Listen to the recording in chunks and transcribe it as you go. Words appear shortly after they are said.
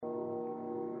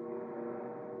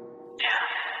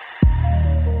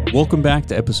Welcome back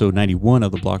to episode 91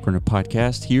 of the Block Runner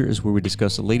podcast. Here is where we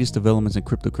discuss the latest developments in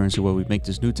cryptocurrency while we make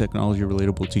this new technology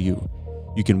relatable to you.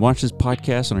 You can watch this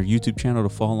podcast on our YouTube channel to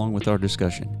follow along with our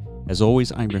discussion. As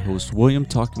always, I'm your host, William,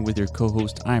 talking with your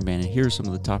co-host, Iron Man, and here are some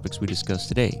of the topics we discussed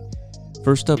today.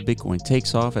 First up, Bitcoin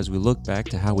takes off as we look back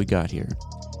to how we got here.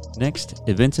 Next,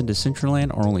 events in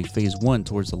Decentraland are only phase one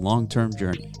towards the long-term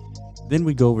journey. Then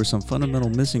we go over some fundamental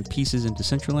missing pieces in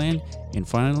Decentraland, and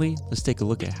finally, let's take a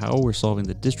look at how we're solving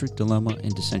the district dilemma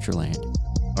in Decentraland.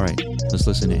 All right, let's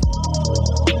listen in.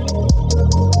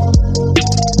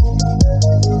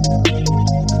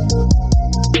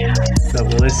 What's up,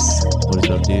 Willis? What is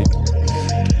up, dude?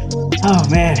 Oh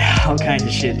man, all kinds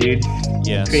of shit, dude.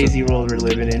 Yeah, crazy world we're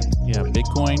living in. Yeah,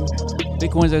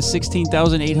 Bitcoin's at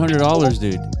 $16,800,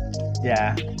 dude.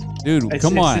 Yeah. Dude,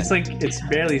 come on. It's like it's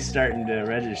barely starting to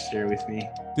register with me.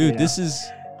 Dude, this is...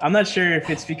 I'm not sure if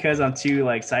it's because I'm too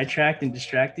like sidetracked and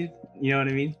distracted. You know what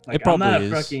I mean? Like, it probably I'm not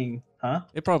is. Fucking... Huh?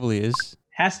 It probably is.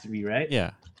 Has to be, right? Yeah.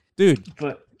 Dude.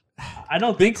 But I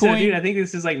don't think so, dude. I think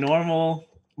this is like normal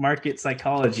market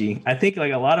psychology. I think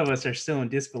like a lot of us are still in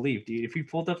disbelief, dude. If you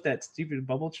pulled up that stupid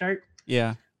bubble chart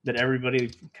that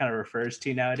everybody kind of refers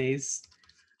to nowadays,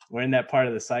 we're in that part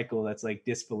of the cycle that's like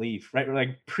disbelief, right? We're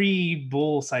like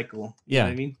pre-bull cycle. You know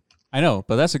what I mean? I know,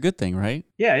 but that's a good thing, right?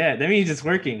 Yeah. That means it's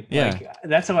working. Yeah. Like,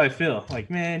 that's how I feel. Like,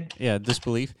 man. Yeah,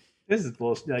 disbelief. This is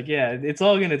bullshit. Like, yeah, it's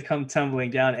all going to come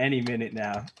tumbling down any minute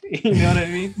now. You know what I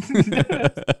mean?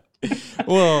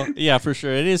 Well, yeah, for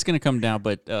sure. It is going to come down.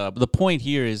 But the point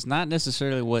here is not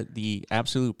necessarily what the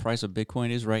absolute price of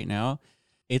Bitcoin is right now.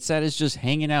 It's that it's just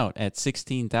hanging out at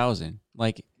 16,000.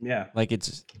 Like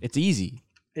it's easy.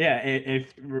 Yeah,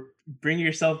 bring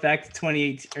yourself back to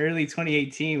early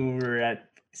 2018 when we were at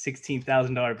 $16,000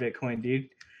 Bitcoin, dude.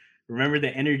 Remember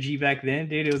the energy back then,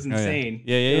 dude? It was insane.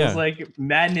 Yeah. It was like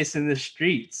madness in the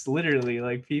streets, literally.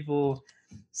 Like people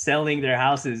selling their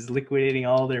houses, liquidating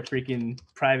all their freaking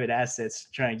private assets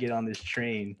to try and get on this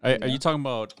train. Are you talking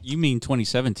about? You mean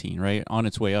 2017, right? On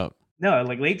its way up. No,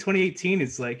 like late 2018.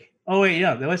 It's like, oh wait,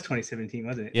 yeah, that was 2017,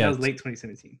 wasn't it? Yeah, that was late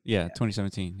 2017. Yeah,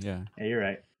 2017. Yeah. Yeah, you're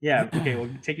right. Yeah. Okay. Well,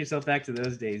 take yourself back to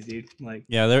those days, dude. Like.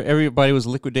 Yeah, everybody was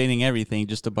liquidating everything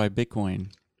just to buy Bitcoin.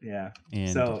 Yeah.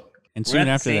 And soon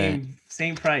after that,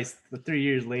 same price, but 3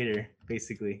 years later,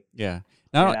 basically. Yeah.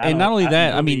 Not only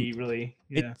that, I mean, really,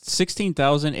 it's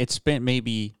 16,000. It spent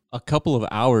maybe a couple of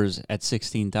hours at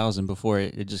 16,000 before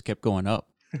it just kept going up.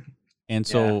 And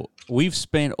so we've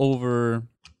spent over,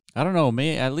 I don't know,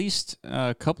 maybe at least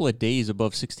a couple of days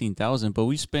above 16,000, but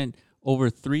we spent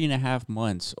over 3.5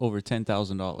 months over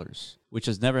 $10,000, which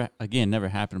has never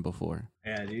happened before.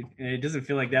 Yeah, dude. And it doesn't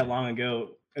feel like that long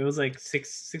ago. It was like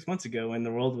six months ago when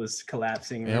the world was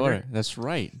collapsing. Remember? Yeah, that's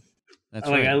right.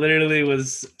 I literally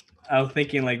was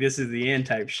thinking like this is the end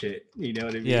type shit. You know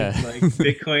what I mean? Yeah. Like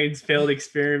Bitcoin's failed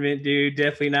experiment, dude.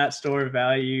 Definitely not store of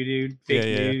value, dude.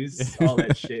 Fake news, all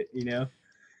that shit. You know,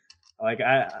 like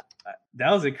I that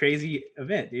was a crazy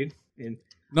event, dude. And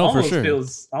for sure.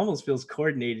 Almost feels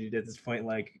coordinated at this point.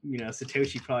 Like, you know,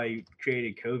 Satoshi probably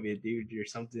created COVID, dude, or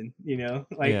something. You know,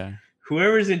 like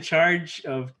whoever's in charge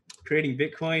of creating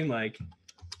Bitcoin, like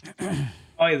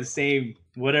probably the same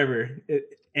whatever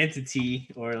entity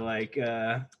or like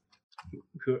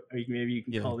maybe you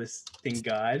can call this thing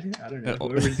God. I don't know.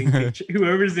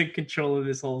 Whoever's in control of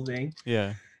this whole thing.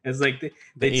 Yeah. It's like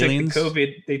they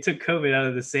took COVID out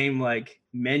of the same like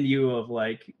menu of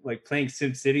like playing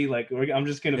SimCity. Like I'm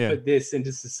just gonna put this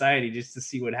into society just to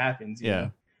see what happens. You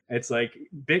know? It's like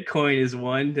Bitcoin is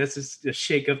one. That's just to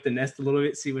shake up the nest a little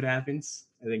bit, see what happens.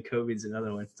 And then COVID's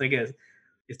another one. It's like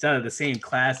it's out of the same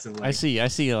class of like. I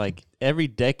see. Like every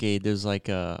decade, there's like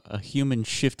a human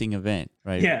shifting event,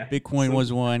 right? Yeah. Bitcoin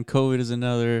was one. COVID is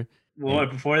another. Well,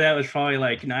 before that was probably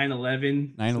like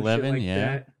 9/11. 9/11, like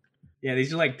that. Yeah,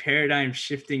 these are like paradigm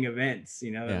shifting events, you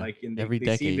know. Like every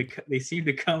decade. They seem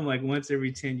to come like once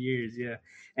every 10 years. Yeah,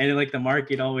 and then, like the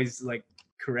market always like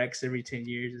corrects every 10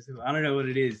 years. I don't know what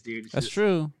it is, dude. That's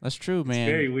true, man. It's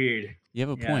very weird. You have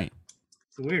a point.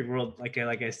 It's a weird world, like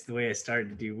the way I started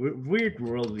to do. Weird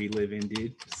world we live in,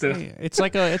 dude. So it's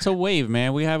like it's a wave,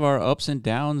 man. We have our ups and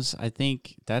downs. I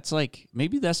think that's like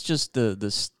maybe that's just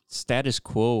the status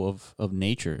quo of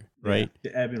nature, right?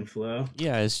 The ebb and flow.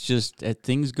 Yeah, it's just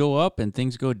things go up and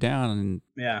things go down, and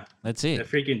that's it.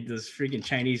 Those freaking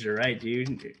Chinese are right,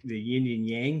 dude. The yin and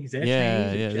yang. Is that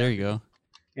Chinese? Yeah, there you go.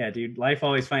 Yeah, dude. Life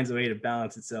always finds a way to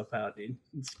balance itself out, dude.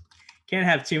 Can't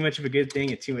have too much of a good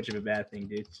thing and too much of a bad thing,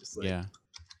 dude. It's just like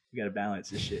you gotta balance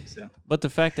this shit. So, but the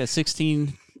fact that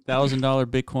 $16,000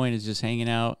 Bitcoin is just hanging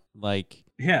out, like,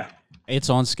 it's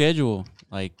on schedule.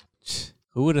 Like,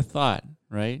 who would have thought?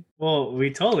 right? Well, we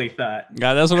totally thought.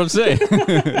 Yeah, that's what I'm saying.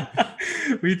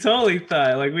 We totally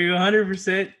thought, like, we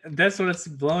 100%. That's what's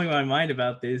blowing my mind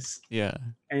about this. Yeah.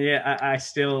 And yeah, I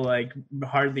still like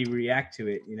hardly react to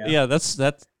it, Yeah, that's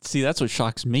what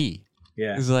shocks me.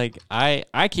 Yeah. It's like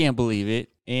I can't believe it.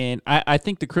 And I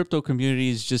think the crypto community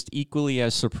is just equally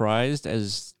as surprised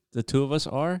as the two of us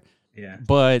are. Yeah.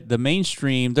 But the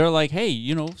mainstream, they're like, hey,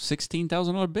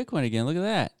 $16,000 Bitcoin again. Look at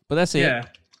that. But that's it. Yeah.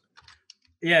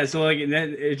 Yeah, so like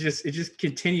then it just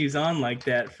continues on like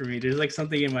that for me. There's like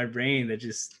something in my brain that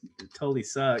just totally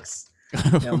sucks.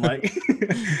 And I'm like,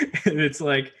 and it's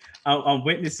like I'm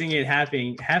witnessing it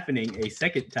happening a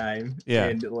second time.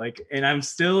 Yeah. And I'm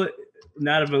still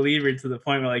not a believer to the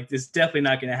point where like this is definitely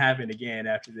not going to happen again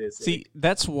after this. See, like,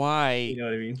 that's why. You know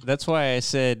what I mean? That's why I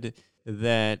said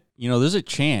that there's a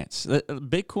chance that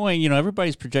Bitcoin.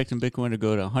 Everybody's projecting Bitcoin to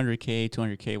go to 100K,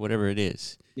 200K, whatever it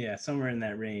is. Yeah, somewhere in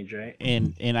that range, right?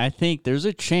 And I think there's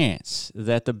a chance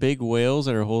that the big whales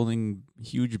that are holding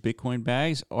huge Bitcoin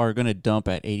bags are going to dump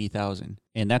at 80,000,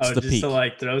 and that's the just peak. To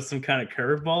like throw some kind of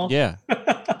curveball. Yeah,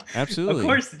 absolutely.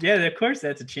 Of course,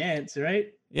 that's a chance,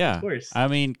 right? Yeah, of course. I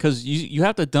mean, because you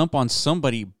have to dump on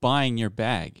somebody buying your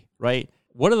bag, right?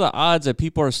 What are the odds that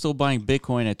people are still buying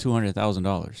Bitcoin at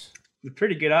 $200,000?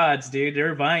 Pretty good odds, dude. They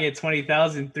were buying it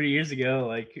 20,000 3 years ago,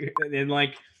 like, and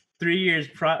like 3 years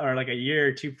or like a year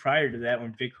or two prior to that,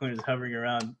 when Bitcoin was hovering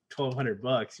around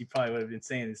 $1,200, you probably would have been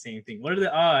saying the same thing. What are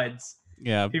the odds?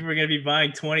 Yeah, people are gonna be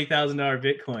buying $20,000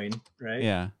 Bitcoin, right?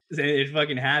 Yeah, it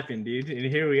fucking happened, dude. And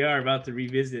here we are about to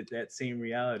revisit that same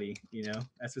reality.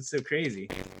 That's what's so crazy.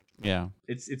 Yeah,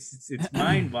 it's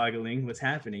mind-boggling what's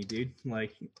happening, dude.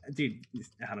 Like, dude,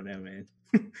 I don't know, man.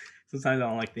 Sometimes I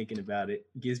don't like thinking about it.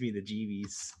 It gives me the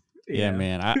jeebies. Yeah,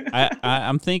 man.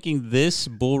 I'm thinking this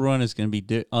bull run is going to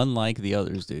be unlike the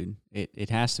others, dude. It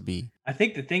has to be. I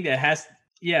think the thing that has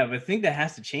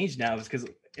to change now is because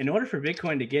in order for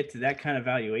Bitcoin to get to that kind of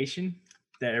valuation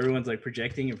that everyone's like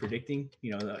projecting and predicting,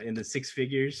 in the six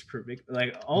figures per Bitcoin,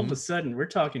 like all of a sudden we're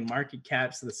talking market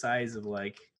caps the size of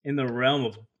like in the realm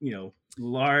of,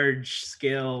 large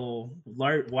scale,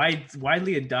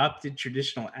 widely adopted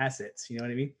traditional assets. You know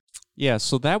what I mean? Yeah.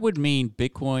 So that would mean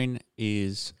Bitcoin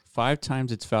is 5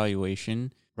 times its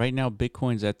valuation. Right now,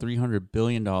 Bitcoin's at $300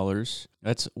 billion.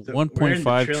 That's so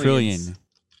 1.5 trillion.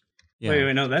 Yeah.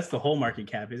 Wait, no, that's the whole market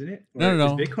cap, isn't it?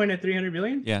 No. Is Bitcoin at 300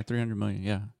 billion? Yeah, 300 million,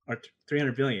 yeah. Or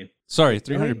 300 billion. Sorry,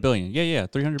 300 billion. Yeah,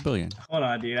 300 billion. Hold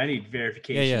on, dude. I need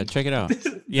verification. Yeah, check it out.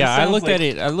 Yeah, I looked at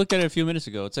it. I looked at it a few minutes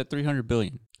ago. It's at 300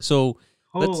 billion. So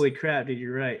holy crap, dude,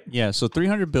 you're right. Yeah, so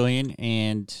 300 billion,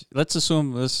 and let's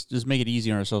just make it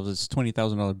easy on ourselves. It's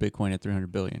 $20,000 Bitcoin at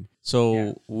 300 billion.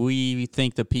 So we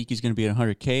think the peak is going to be at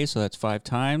 100K, so that's 5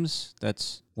 times.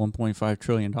 That's $1.5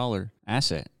 trillion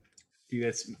asset. Dude,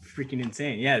 that's freaking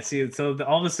insane. Yeah, see, so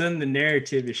all of a sudden the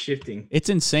narrative is shifting. It's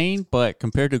insane, but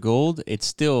compared to gold, it's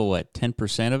still,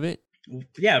 10% of it?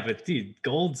 Yeah, but dude,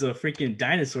 gold's a freaking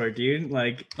dinosaur, dude.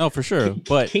 Like, no, for sure.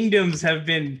 But kingdoms have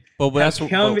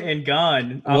come and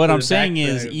gone. What I'm saying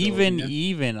is, even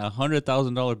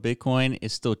 $100,000 Bitcoin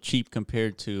is still cheap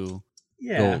compared to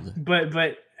gold.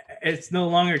 But it's no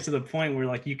longer to the point where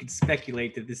like you could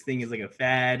speculate that this thing is like a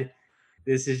fad.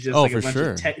 This is just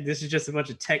this is just a bunch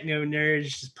of techno nerds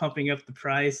just pumping up the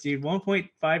price, dude.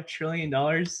 $1.5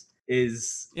 trillion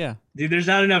is dude. There's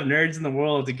not enough nerds in the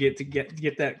world to get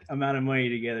that amount of money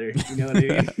together. You know what I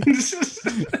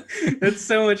mean? That's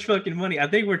so much fucking money. I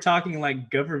think we're talking like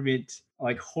government,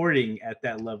 like hoarding at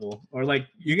that level, or like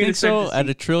you're gonna start to see, at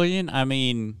 $1 trillion. I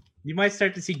mean, you might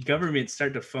start to see governments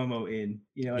start to FOMO in.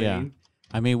 You know what I mean?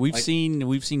 I mean, we've seen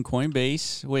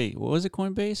Coinbase. Wait, what was it?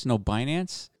 Coinbase? No,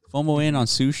 Binance. FOMO in on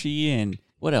sushi and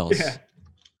what else?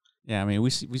 Yeah. I mean,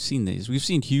 we've seen these. We've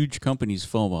seen huge companies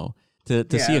FOMO. To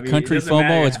see a country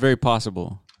FOMO, it's very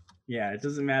possible. Yeah, it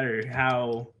doesn't matter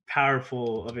how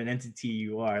powerful of an entity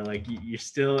you are. Like, you're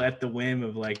still at the whim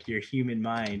of like your human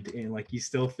mind, and like you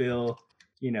still feel,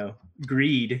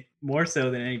 greed more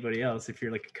so than anybody else if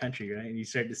you're like a country, right? And you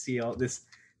start to see all this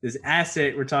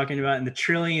asset we're talking about in the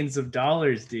trillions of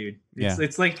dollars, dude.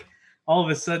 It's like all of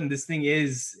a sudden this thing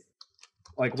is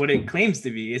like what it claims to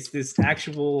be. It's this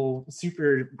actual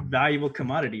super valuable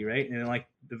commodity, right? And like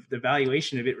the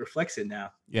valuation of it reflects it now.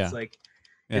 Yeah. It's like,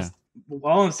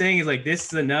 all I'm saying is like, this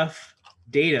is enough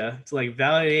data to like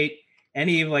validate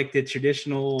any of like the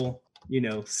traditional,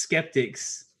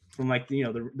 skeptics from like,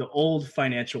 the old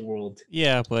financial world.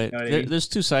 Yeah. But there's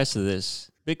two sides to this.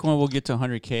 Bitcoin will get to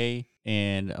 100K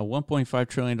and a $1.5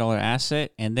 trillion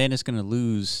asset, and then it's going to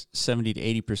lose 70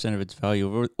 to 80% of its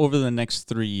value over the next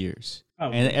 3 years.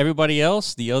 And everybody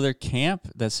else, the other camp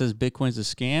that says Bitcoin's a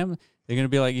scam, they're going to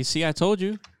be like, you see, I told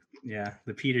you. Yeah,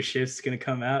 the Peter Schiff's gonna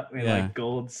come out and like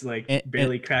gold's like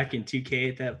barely cracking 2K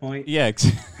at that point. Yeah.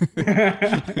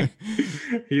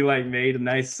 He like made a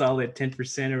nice solid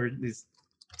 10% over these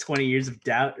 20 years of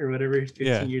doubt or whatever,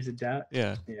 15 years of doubt.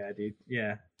 Yeah, dude.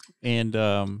 Yeah. And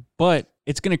but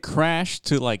it's gonna crash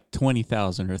to like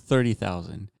 20,000 or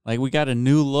 30,000. Like we got a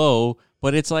new low,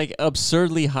 but it's like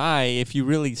absurdly high if you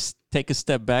really take a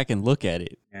step back and look at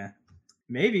it. Yeah,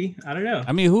 maybe, I don't know.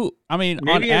 I mean, maybe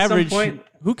on average,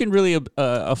 who can really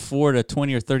afford a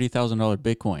 $20,000 or $30,000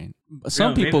 Bitcoin?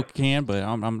 Some people can, but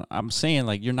I'm saying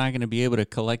like you're not gonna be able to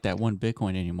collect that one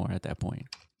Bitcoin anymore at that point.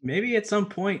 Maybe at some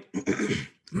point.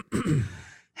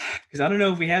 Because I don't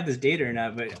know if we have this data or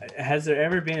not, but has there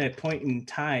ever been a point in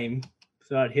time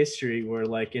throughout history where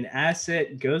like an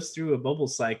asset goes through a bubble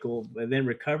cycle but then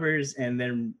recovers and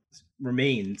then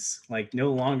remains, like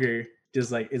no longer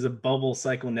just like is a bubble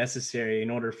cycle necessary in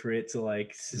order for it to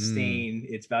like sustain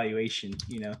its valuation,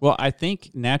 you know? Well, I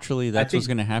think naturally that's what's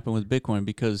going to happen with Bitcoin,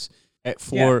 because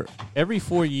every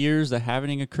 4 years the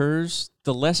halving occurs,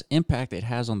 the less impact it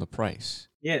has on the price.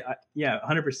 Yeah,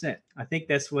 100%. I think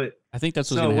that's what's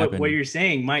going to happen. What you're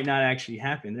saying might not actually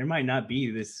happen. There might not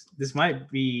be this. This might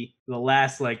be the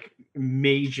last like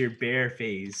major bear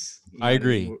phase. I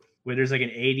agree. Where there's like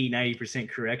an 80-90%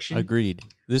 correction. Agreed.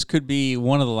 This could be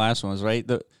one of the last ones, right?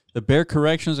 The bear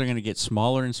corrections are going to get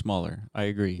smaller and smaller. I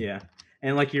agree. Yeah,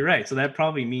 and like you're right. So that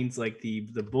probably means like the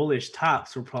bullish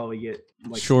tops will probably get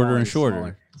like shorter and shorter.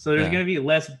 Smaller. So there's going to be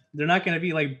less. They're not going to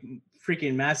be like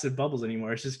freaking massive bubbles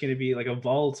anymore. It's just going to be like a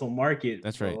volatile market.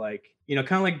 That's right. Like, you know,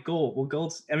 kind of like gold. Well,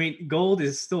 gold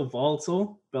is still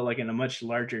volatile, but like in a much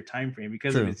larger time frame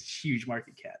because of its huge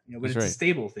market cap. You know, but it's a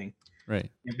stable thing. Right.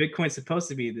 And Bitcoin's supposed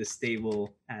to be this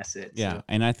stable asset. Yeah, so.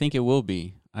 And I think it will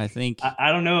be. I think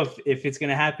I don't know if it's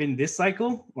going to happen this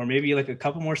cycle or maybe like a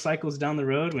couple more cycles down the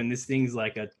road when this thing's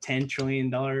like a $10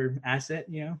 trillion asset.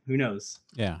 You know, who knows?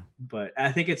 Yeah. But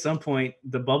I think at some point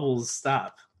the bubbles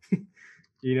stop.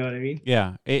 You know what I mean?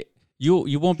 Yeah.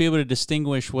 You won't be able to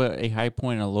distinguish what a high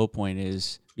point and a low point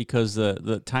is because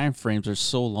the time frames are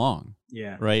so long.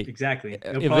 Yeah. Right. Exactly.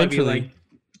 It'll probably be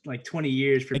like 20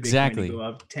 years for Bitcoin to go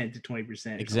up 10 to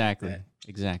 20%. Exactly. Like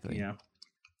exactly. You know.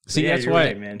 See, that's why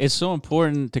it's so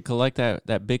important to collect that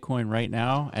Bitcoin right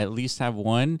now. At least have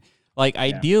one. Like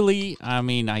ideally,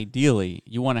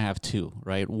 you want to have two,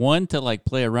 right? One to like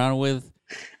play around with.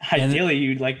 Ideally,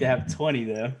 you'd like to have 20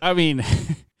 though. I mean.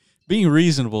 Being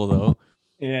reasonable though,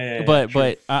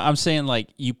 but I'm saying like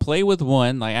you play with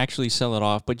one, like actually sell it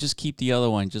off, but just keep the other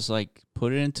one. Just like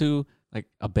put it into like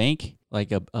a bank,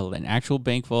 like an actual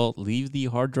bank vault. Leave the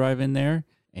hard drive in there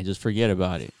and just forget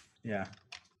about it. Yeah.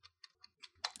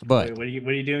 But what are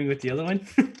you doing with the other one?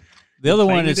 The other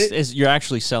one is you're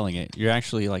actually selling it. You're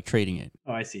actually like trading it.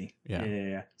 Oh, I see.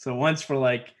 Yeah. So one's for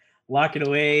like lock it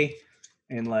away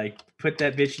and like put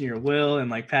that bitch in your will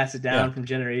and like pass it down from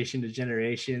generation to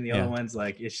generation. The other one's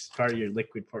like it's just part of your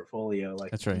liquid portfolio.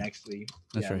 Like that's right. You can actually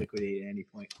right. liquidate at any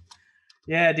point.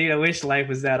 Yeah, dude, I wish life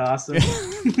was that awesome.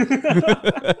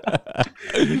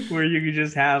 Where you could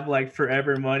just have like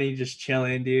forever money just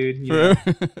chilling, dude. You know?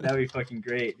 That'd be fucking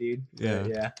great, dude. Yeah. But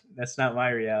yeah. That's not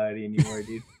my reality anymore,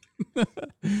 dude.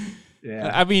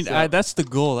 Yeah. I mean, that's the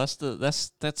goal.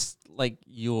 That's like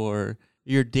your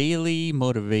daily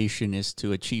motivation is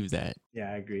to achieve that.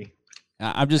 Yeah, I agree.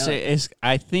 I'm just saying.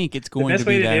 I think it's going to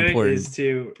be that important. The best way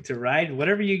to do it is to ride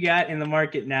whatever you got in the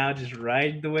market now. Just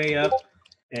ride the way up,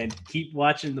 and keep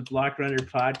watching the Block Runner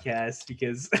podcast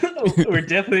because we're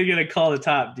definitely gonna call the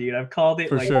top, dude. I've called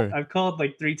it I've called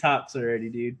like 3 tops already,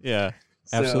 dude. Yeah,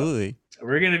 absolutely. So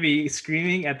we're gonna be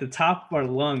screaming at the top of our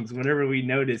lungs whenever we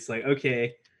notice, like,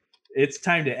 okay, it's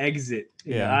time to exit.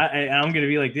 You know, I'm gonna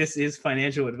be like, this is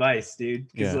financial advice,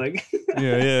 dude. Because like,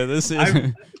 this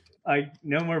is. I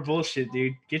no more bullshit,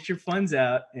 dude. Get your funds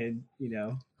out, and you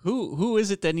know. Who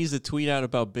is it that needs to tweet out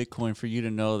about Bitcoin for you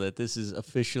to know that this is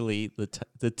officially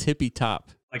the tippy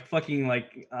top? Like fucking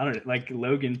like I don't know, like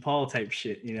Logan Paul type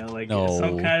shit, you know, like no.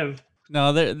 some kind of.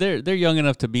 No, they're young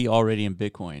enough to be already in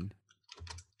Bitcoin.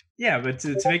 Yeah, but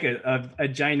to make a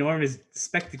ginormous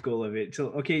spectacle of it. So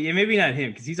okay, yeah, maybe not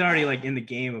him because he's already like in the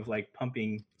game of like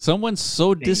pumping. Someone's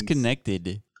so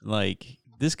disconnected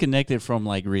from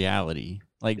like reality.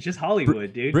 Like it's just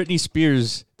Hollywood, dude. Britney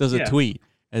Spears does a tweet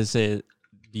and says,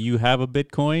 "Do you have a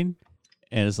Bitcoin?"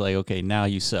 And it's like, okay, now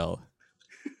you sell.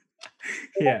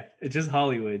 Yeah, it's just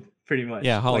Hollywood, pretty much.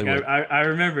 Yeah, Hollywood. Like I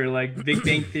remember, like Big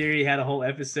Bang Theory had a whole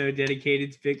episode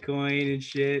dedicated to Bitcoin and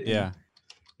shit. And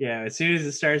yeah. As soon as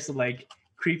it starts to like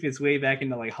creep its way back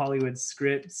into like Hollywood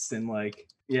scripts and like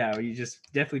Yeah, you just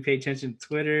definitely pay attention to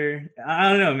Twitter. I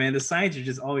don't know, man. The signs are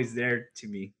just always there to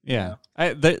me. Yeah,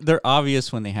 they're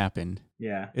obvious when they happen.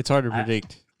 Yeah, it's hard to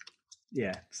predict.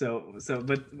 Yeah. So,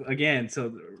 but again,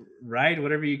 ride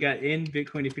whatever you got in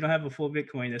Bitcoin. If you don't have a full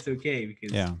Bitcoin, that's okay,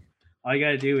 because all you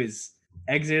got to do is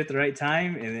exit at the right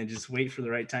time and then just wait for the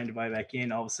right time to buy back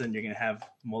in. All of a sudden, you're going to have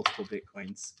multiple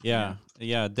Bitcoins. Yeah,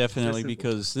 definitely,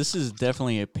 because this is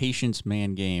definitely a patience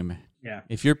man game. Yeah.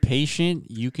 If you're patient,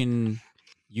 you can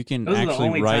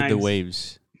actually ride the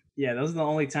waves. Yeah, those are the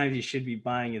only times you should be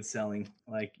buying and selling.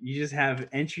 Like, you just have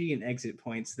entry and exit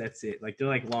points. That's it. Like, they're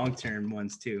like long-term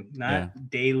ones too,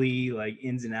 not daily, like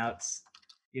ins and outs.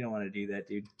 You don't want to do that,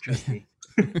 dude. Trust me.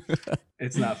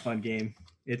 It's not a fun game.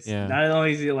 It's not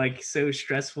only is it like so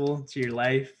stressful to your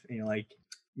life, and you're like,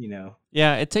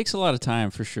 Yeah, it takes a lot of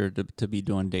time for sure to be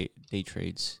doing day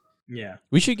trades. Yeah.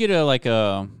 We should get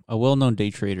a well-known day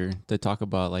trader to talk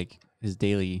about like his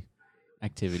daily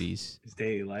activities. His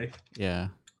daily life. Yeah.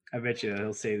 I bet you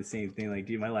he'll say the same thing. Like,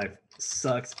 dude, my life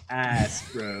sucks ass,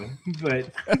 bro. But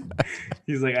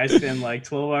he's like, I spend like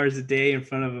 12 hours a day in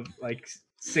front of like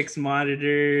 6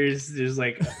 monitors. There's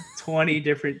like 20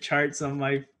 different charts in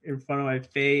front of my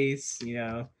face,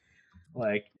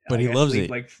 like. But he loves it.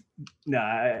 Like,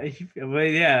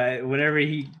 but yeah, whenever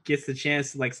he gets the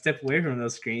chance to like step away from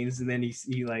those screens, and then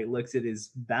he like looks at his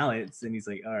balance, and he's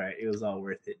like, all right, it was all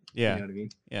worth it. Yeah. You know what I mean?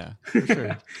 Yeah, for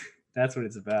sure. That's what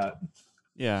it's about.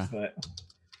 Yeah. But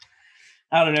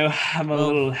I don't know. I'm a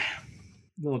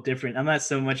little different. I'm not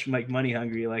so much like money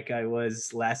hungry like I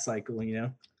was last cycle,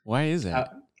 Why is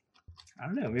that? I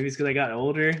don't know. Maybe it's because I got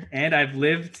older and I've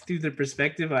lived through the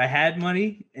perspective. I had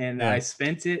money and I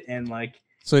spent it, and like.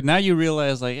 So now you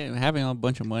realize like having a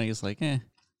bunch of money is like,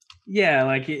 Yeah,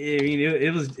 like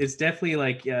it's definitely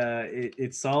like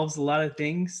it solves a lot of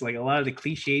things. Like, a lot of the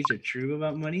cliches are true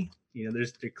about money.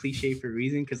 They're cliche for a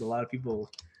reason, because a lot of people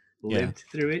lived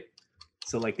through it.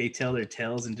 So like they tell their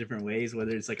tales in different ways,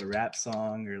 whether it's like a rap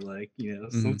song or like,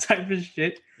 some type of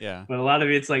shit. Yeah. But a lot of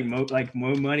it's like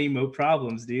more money, more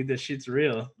problems, dude. That shit's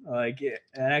real. Like, it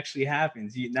actually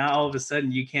happens. Now all of a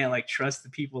sudden you can't like trust the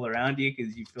people around you,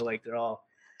 because you feel like they're all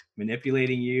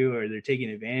manipulating you, or they're taking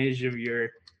advantage of your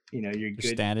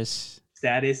good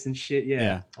status and shit.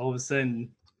 Yeah. All of a sudden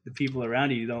the people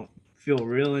around you don't feel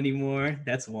real anymore.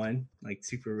 That's one like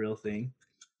super real thing.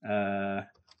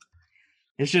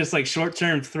 It's just like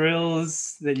short-term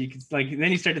thrills that you could like,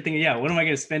 then you start to think, what am I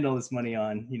going to spend all this money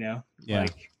on?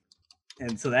 Like,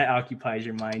 and so that occupies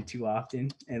your mind too often.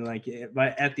 And like,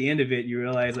 but at the end of it, you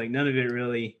realize like none of it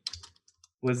really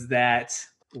was that,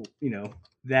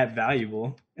 that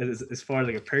valuable as far as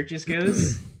like a purchase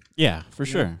goes. Yeah, for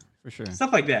sure.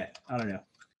 Stuff like that. I don't know.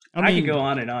 I can go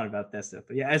on and on about that stuff,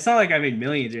 but yeah, it's not like I made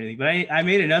millions or anything, but I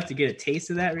made enough to get a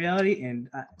taste of that reality. And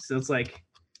so it's like,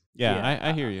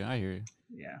 I hear you.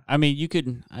 Yeah. I mean, you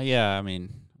could,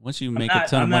 once you make a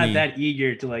ton of money. I'm not that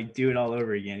eager to like do it all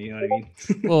over again. You know what I mean?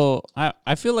 Well,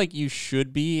 I feel like you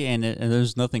should be, and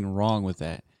there's nothing wrong with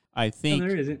that. I think,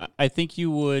 there isn't. I think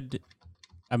you would,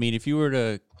 if you were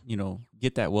to,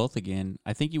 get that wealth again,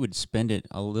 I think you would spend it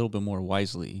a little bit more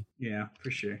wisely. Yeah, for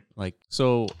sure. Like,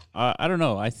 so I don't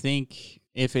know. I think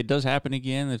if it does happen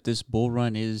again, if this bull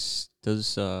run does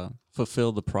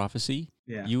fulfill the prophecy,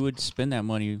 you would spend that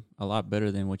money a lot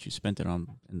better than what you spent it on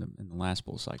in the last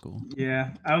bull cycle.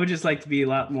 Yeah, I would just like to be a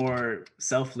lot more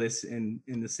selfless in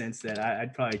the sense that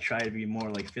I'd probably try to be more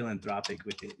like philanthropic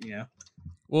with it,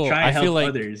 Well, I feel like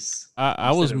others.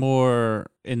 I was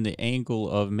more in the angle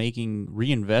of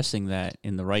reinvesting that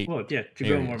in the right. Well, to areas.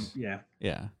 go more.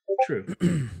 Yeah. True.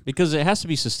 Because it has to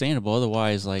be sustainable.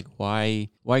 Otherwise, like, why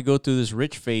go through this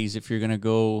rich phase if you're gonna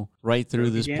go right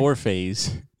through this poor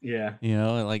phase? Yeah.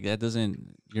 Like that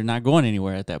you're not going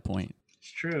anywhere at that point.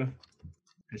 It's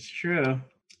true.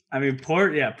 I mean,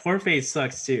 poor phase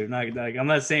sucks too. I'm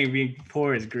not saying being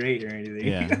poor is great or anything.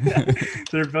 Yeah.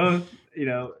 They're both,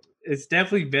 it's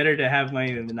definitely better to have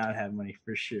money than to not have money,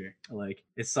 for sure. Like,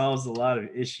 it solves a lot of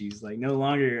issues. Like, no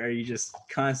longer are you just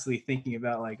constantly thinking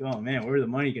about like, oh man, where's the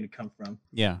money going to come from?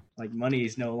 Yeah. Like, money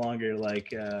is no longer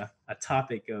like a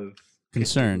topic of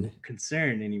concern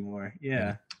anymore.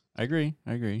 Yeah. I agree.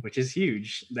 Which is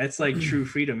huge. That's like true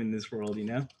freedom in this world,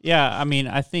 Yeah.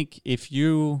 I think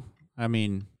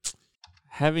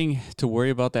having to worry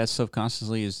about that stuff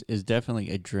constantly is definitely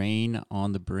a drain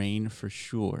on the brain for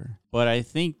sure. But I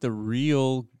think the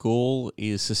real goal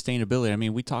is sustainability.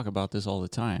 We talk about this all the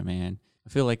time, man. I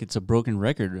feel like it's a broken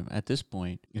record at this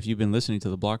point. If you've been listening to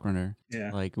the Block Runner,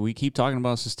 like we keep talking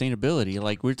about sustainability.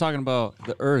 Like we're talking about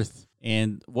the earth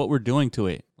and what we're doing to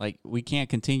it. Like we can't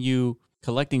continue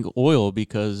collecting oil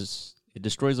because it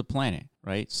destroys the planet,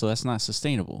 right? So that's not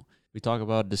sustainable. We talk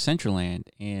about Decentraland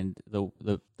and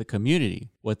the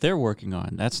community, what they're working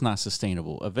on. That's not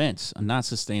sustainable. Events are not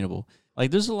sustainable.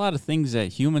 Like, there's a lot of things that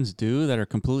humans do that are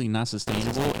completely not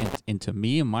sustainable. And to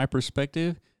me, in my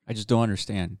perspective, I just don't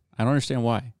understand. I don't understand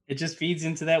why. It just feeds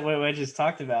into that what I just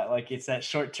talked about. Like, it's that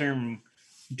short-term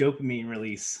dopamine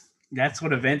release. That's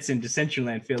what events in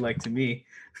Decentraland feel like to me.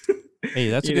 Hey,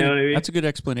 that's a good, I mean? That's a good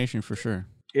explanation for sure.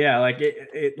 Yeah, like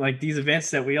it like these events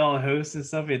that we all host and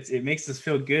stuff, it makes us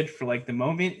feel good for like the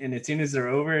moment, and as soon as they're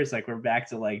over, it's like we're back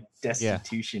to like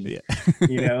destitution. Yeah.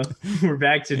 You know, we're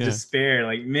back to despair.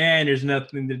 Like, man, there's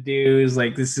nothing to do. It's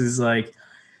like this is like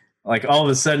all of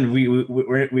a sudden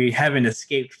we haven't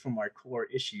escaped from our core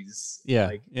issues. Yeah,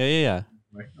 like, yeah.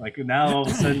 Like now all of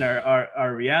a sudden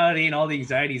our reality and all the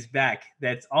anxiety is back.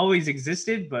 That's always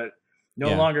existed, but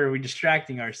no longer are we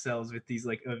distracting ourselves with these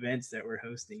like events that we're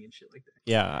hosting and shit like that.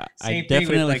 Yeah, Same I thing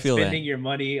definitely with like feel spending that. your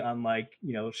money on like,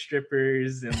 you know,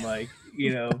 strippers and like,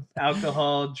 you know,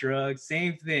 alcohol, drugs,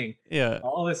 same thing. Yeah.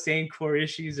 All the same core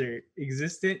issues are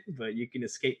existent, but you can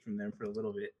escape from them for a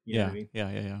little bit. You know what I mean?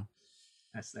 Yeah.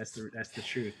 That's the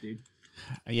truth, dude.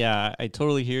 Yeah, I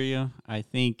totally hear you. I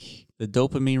think the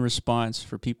dopamine response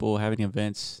for people having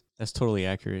events, that's totally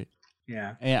accurate.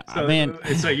 Yeah. So, man.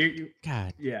 So you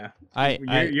God. Yeah.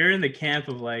 You're in the camp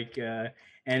of like, and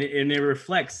it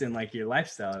reflects in like your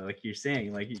lifestyle, like you're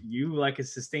saying, like you like a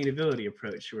sustainability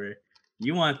approach where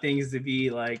you want things to be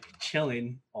like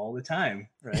chilling all the time,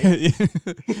 right?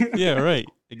 Yeah, right.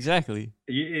 Exactly.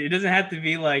 It doesn't have to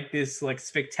be like this like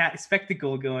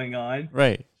spectacle going on,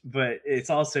 right? But it's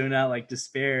also not like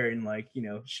despair and like, you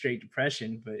know, straight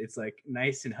depression, but it's like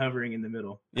nice and hovering in the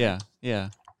middle. Yeah.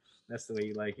 That's the way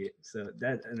you like it. So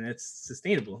that's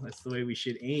sustainable. That's the way we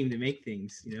should aim to make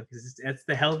things, you know, because that's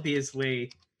the healthiest way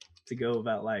to go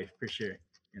about life for sure.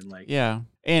 And like,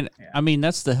 I mean,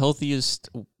 that's the healthiest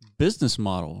business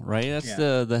model, right? That's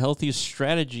the healthiest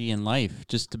strategy in life,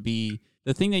 just to be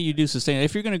the thing that you do sustainable.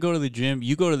 If you're going to go to the gym,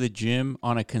 you go to the gym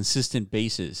on a consistent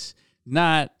basis.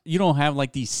 You don't have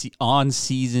like these on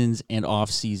seasons and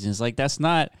off seasons. Like that's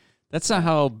not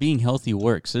how being healthy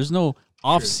works. There's no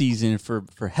off season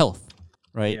for health,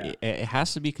 right? Yeah. It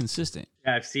has to be consistent.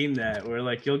 Yeah, I've seen that where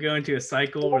like you'll go into a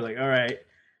cycle where like, all right,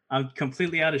 I'm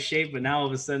completely out of shape, but now all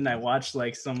of a sudden I watch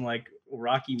like some like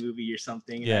Rocky movie or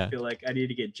something, and I feel like I need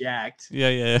to get jacked. Yeah.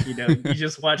 You know, you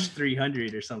just watch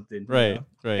 300 or something. Right.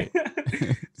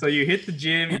 So you hit the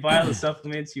gym, you buy all the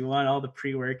supplements, you want all the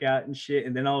pre-workout and shit,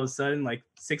 and then all of a sudden, like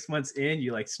 6 months in,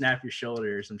 you like snap your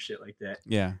shoulder or some shit like that.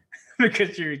 Yeah.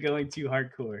 Because you're going too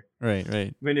hardcore.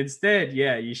 Right. But instead,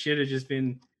 you should have just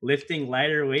been lifting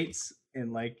lighter weights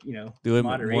and like, you know, do it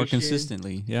more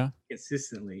consistently.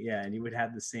 Consistently, and you would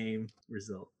have the same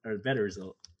result or better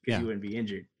result because you wouldn't be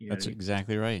injured. You know That's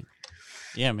exactly right.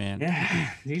 Yeah, man.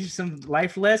 Yeah, these are some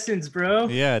life lessons, bro.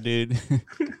 Yeah, dude.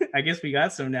 I guess we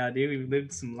got some now, dude. We've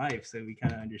lived some life, so we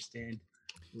kind of understand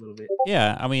a little bit.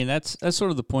 Yeah, I mean that's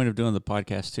sort of the point of doing the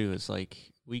podcast too. It's like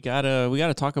we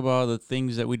gotta talk about the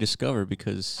things that we discover,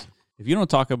 because if you don't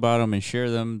talk about them and share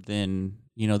them, then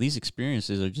you know these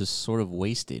experiences are just sort of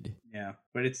wasted. Yeah,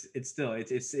 but it's still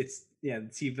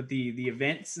See, but the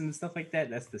events and stuff like that,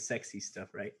 that's the sexy stuff,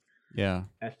 right? Yeah,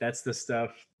 that's the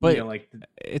stuff. But you know, like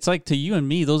it's like to you and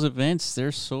me, those events,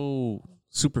 they're so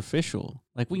superficial.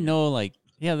 Like we know, like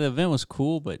the event was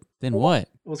cool, but then what?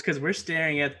 Well, it's because we're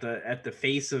staring at the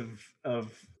face of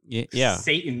yeah.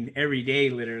 Satan every day,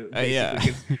 literally.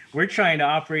 We're trying to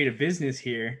operate a business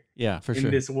here. Yeah, for sure.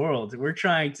 In this world, we're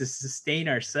trying to sustain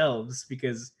ourselves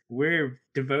because we're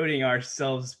devoting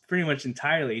ourselves pretty much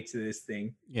entirely to this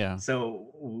thing. Yeah.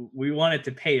 So we want it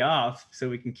to pay off so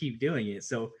we can keep doing it.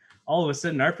 So all of a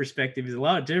sudden, our perspective is a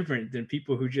lot different than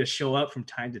people who just show up from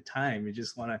time to time and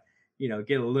just want to, you know,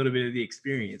 get a little bit of the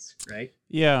experience, right?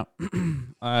 Yeah,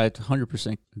 I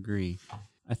 100% agree.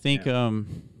 I think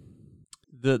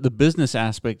the business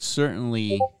aspect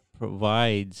certainly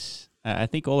provides, I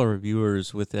think, all our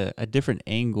viewers with a different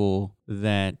angle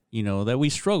that, you know, that we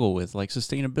struggle with, like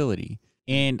sustainability.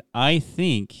 And I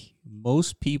think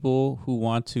most people who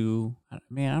want to,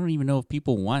 man, I don't even know if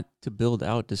people want to build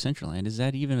out Decentraland. Is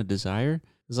that even a desire?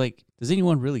 It's like, does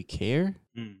anyone really care?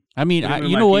 I mean,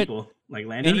 you know what? People? Like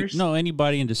landowners?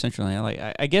 Anybody in Decentraland. Like,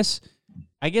 I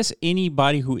guess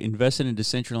anybody who invested in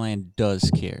Decentraland does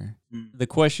care. The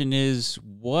question is,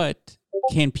 what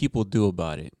can people do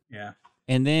about it? Yeah.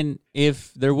 And then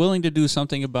if they're willing to do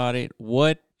something about it,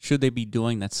 what should they be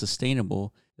doing that's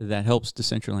sustainable that helps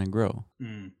Decentraland grow?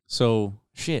 So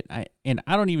I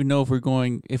don't even know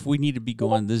if we need to be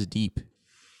going this deep.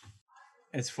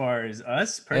 As far as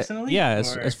us personally, yeah,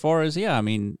 as far as I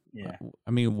mean, yeah.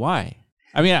 I mean, why?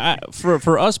 I mean,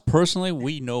 for us personally,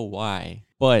 we know why,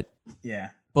 but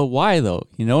why though?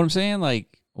 You know what I'm saying?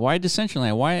 Like, why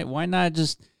Decentraland? Why not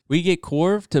just we get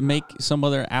Corv to make some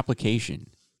other application?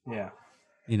 Yeah.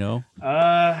 You know.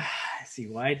 Let's see,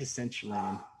 why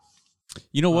Decentraland?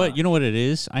 You know what? You know what it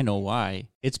is? I know why.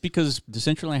 It's because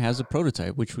Decentraland has a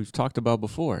prototype, which we've talked about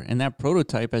before, and that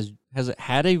prototype has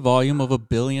had a volume of $1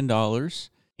 billion.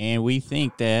 And we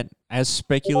think that, as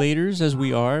speculators as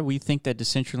we are, we think that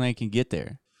Decentraland can get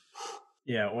there.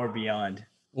 Yeah, or beyond.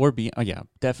 Yeah,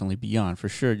 definitely beyond, for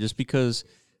sure. Just because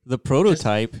the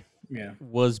prototype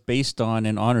was based on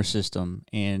an honor system,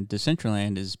 and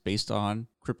Decentraland is based on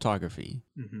cryptography.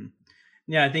 Mm-hmm.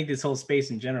 Yeah, I think this whole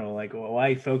space in general, like,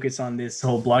 why focus on this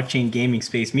whole blockchain gaming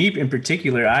space? Me in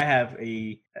particular, I have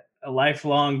a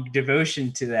lifelong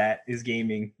devotion to that, is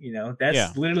gaming. You know,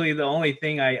 that's literally the only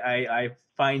thing I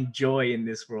find joy in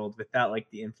this world, without like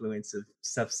the influence of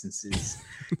substances.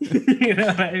 You know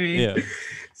what I mean? Yeah.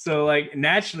 So like,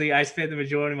 naturally, I spent the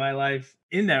majority of my life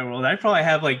in that world. I probably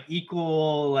have like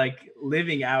equal like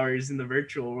living hours in the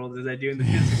virtual world as I do in the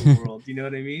physical world. You know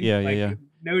what I mean? Yeah.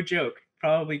 No joke,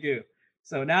 probably do.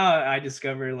 So now I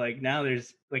discover, like, now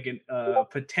there's like a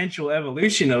potential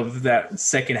evolution of that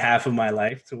second half of my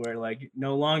life, to where like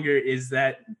no longer is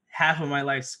that half of my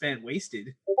life spent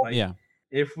wasted. Like,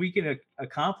 if we can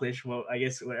accomplish what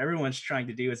everyone's trying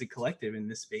to do as a collective in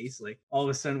this space, like, all of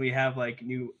a sudden we have like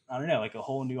like a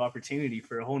whole new opportunity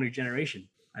for a whole new generation.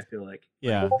 I feel like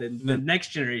the next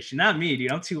generation, not me,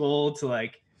 dude. I'm too old to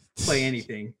like play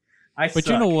anything. But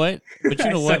you know what? I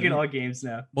suck at all games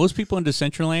now. Most people in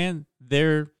Decentraland,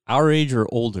 they're our age or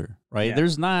older, right? Yeah.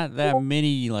 There's not that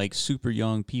many like super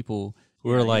young people who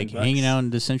are like hanging out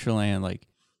in Decentraland. Like,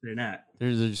 they're not.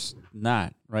 They're just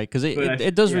not, right? Because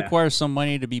it does require some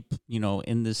money to be,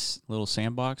 in this little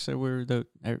sandbox that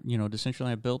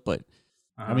Decentraland built. But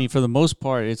I mean, for the most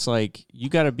part, it's like you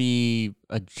got to be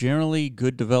a generally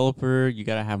good developer. You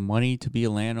got to have money to be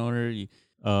a landowner.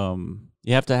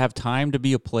 You have to have time to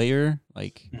be a player.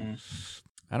 Like,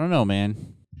 I don't know,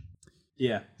 man.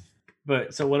 Yeah.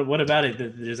 But so what about it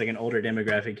that there's like an older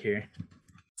demographic here?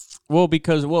 Well,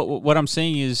 because what I'm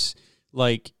saying is,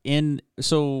 like,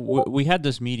 we had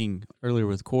this meeting earlier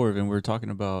with Corv, and we were talking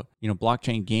about,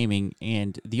 blockchain gaming,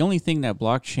 and the only thing that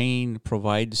blockchain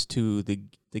provides to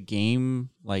the game,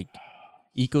 like,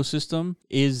 ecosystem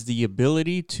is the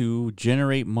ability to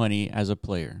generate money as a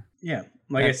player. Yeah.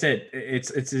 Like I said,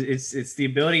 it's the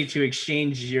ability to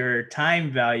exchange your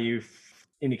time value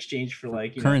in exchange for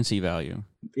like currency value.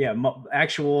 Yeah,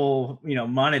 actual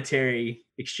monetary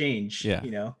exchange.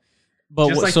 Yeah. But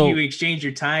just like you exchange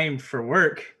your time for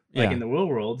work, like in the real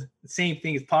world, the same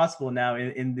thing is possible now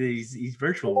in these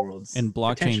virtual worlds. In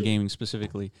blockchain gaming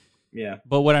specifically. Yeah.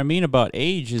 But what I mean about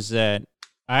age is that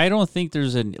I don't think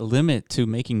there's a limit to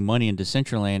making money in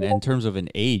Decentraland in terms of an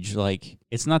age. Like,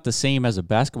 it's not the same as a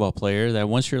basketball player that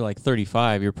once you're like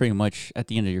 35, you're pretty much at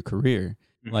the end of your career.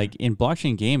 Mm-hmm. Like, in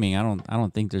blockchain gaming, I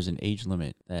don't think there's an age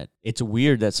limit. That it's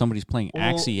weird that somebody's playing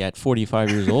Axie at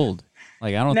 45 years old.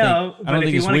 Like, I don't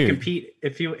think it's weird. Compete,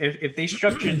 if they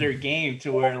structured their game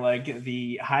to where like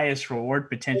the highest reward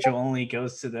potential only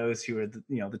goes to those who are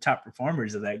the top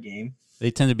performers of that game, they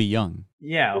tend to be young.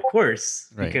 Yeah, of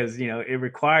course, right. Because it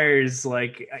requires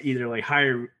like either like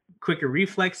quicker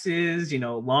reflexes,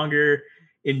 longer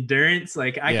endurance.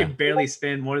 Like, I could barely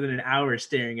spend more than an hour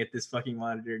staring at this fucking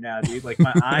monitor now, dude. Like,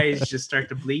 my eyes just start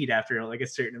to bleed after like a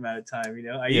certain amount of time.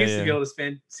 I used to be able to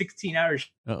spend 16 hours.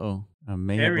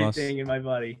 Everything in my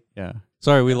body. Yeah.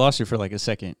 Sorry, we lost you for like a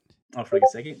second. Oh, for like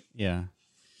a second? Yeah.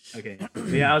 Okay.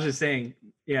 Yeah, I was just saying,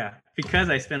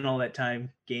 because I spent all that time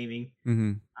gaming.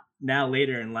 Mm-hmm. Now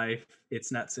later in life,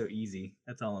 it's not so easy.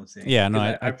 That's all I'm saying. Yeah,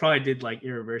 no, I probably did like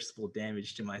irreversible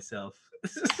damage to myself.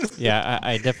 Yeah,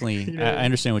 I definitely I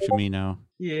understand what you mean now.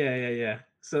 Yeah.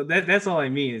 So that's all I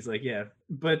mean is like,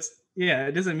 but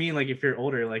it doesn't mean like if you're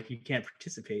older, like you can't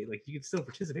participate. Like, you can still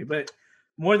participate, but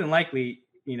more than likely,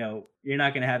 you're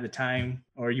not going to have the time,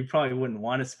 or you probably wouldn't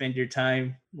want to spend your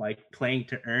time like playing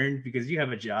to earn, because you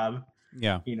have a job.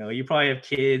 Yeah. You probably have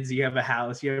kids, you have a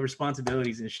house, you have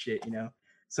responsibilities and shit,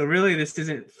 So really, this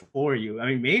isn't for you. I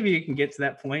mean, maybe you can get to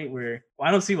that point where,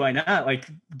 I don't see why not. Like,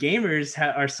 gamers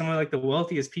are some of like the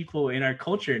wealthiest people in our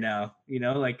culture now.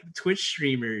 Like Twitch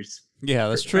streamers. Yeah,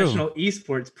 that's true. Professional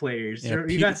esports players. Yeah,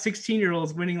 you got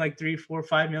 16-year-olds winning like $3, $4,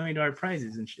 $5 million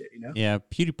prizes and shit. Yeah,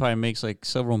 PewDiePie makes like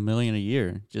several million a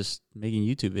year just making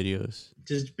YouTube videos.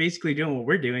 Just basically doing what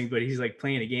we're doing, but he's like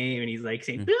playing a game and he's like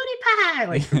saying PewDiePie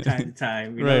like from time to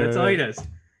time. That's all he does.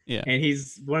 Yeah. And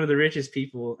he's one of the richest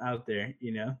people out there,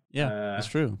 you know? Yeah, that's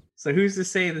true. So who's to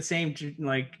say the same,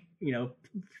 like, you know,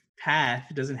 path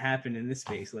doesn't happen in this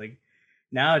space? Like,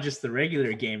 now just the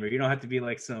regular gamer, you don't have to be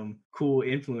like some cool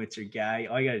influencer guy.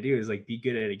 All you got to do is like be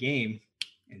good at a game,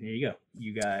 and there you go.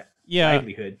 You got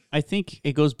livelihood. I think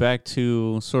it goes back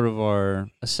to sort of our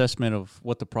assessment of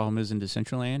what the problem is in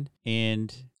Decentraland.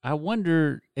 And I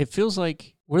wonder, it feels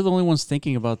like we're the only ones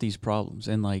thinking about these problems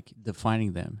and like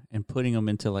defining them and putting them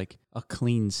into like a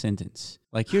clean sentence.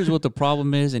 Like, here's what the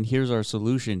problem is and here's our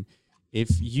solution.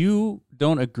 If you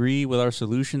don't agree with our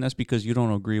solution, that's because you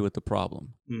don't agree with the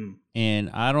problem. And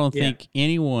I don't think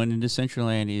anyone in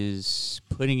Decentraland is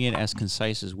putting it as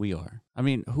concise as we are. I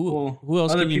mean, who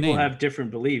else other can you people name? Have different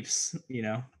beliefs, you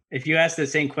know. If you ask the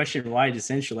same question, why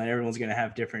Decentraland, everyone's going to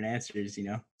have different answers, you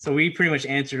know. So we pretty much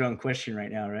answered on question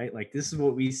right now, right? Like, this is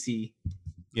what we see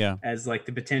as like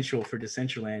the potential for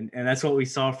Decentraland. And that's what we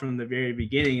saw from the very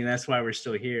beginning. And that's why we're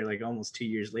still here, like almost 2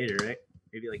 years later, right?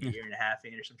 Maybe like a year and a half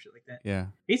in or some shit like that. Yeah.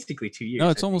 Basically 2 years.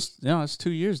 No, it's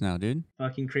 2 years now, dude.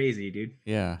 Fucking crazy, dude.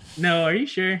 Yeah. No, are you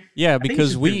sure? Yeah,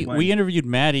 because we interviewed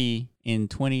Maddie in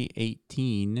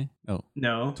 2018. Oh.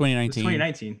 No. 2019.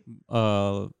 2019.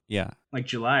 Yeah. Like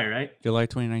July, right? July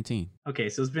 2019. Okay,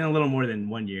 so it's been a little more than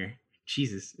 1 year.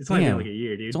 Jesus. It's only been like a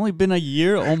year, dude. It's only been a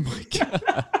year? Oh my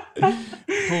God.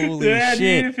 Holy shit.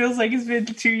 Dude, it feels like it's been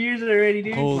 2 years already,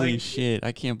 dude. Holy shit.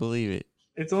 I can't believe it.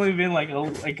 It's only been like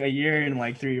a year and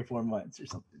like 3 or 4 months or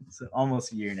something. So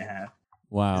almost a year and a half.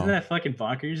 Wow. Isn't that fucking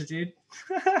bonkers, dude?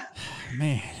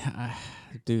 Man,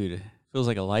 dude, feels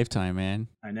like a lifetime, man.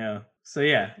 I know. So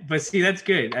yeah, but see, that's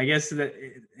good. I guess that,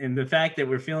 and the fact that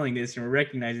we're feeling this and we're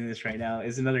recognizing this right now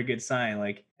is another good sign.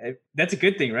 Like, that's a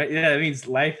good thing, right? Yeah, that means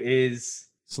life is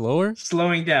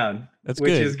slowing down. That's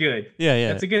which good. Is good. Yeah.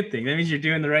 That's a good thing. That means you're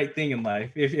doing the right thing in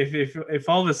life. If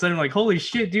all of a sudden, like, holy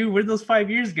shit, dude, where'd those 5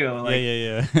 years go? Like,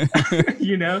 yeah.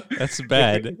 You know, that's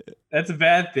bad. That's a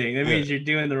bad thing. That means you're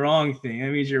doing the wrong thing.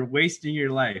 That means you're wasting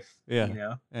your life. Yeah. You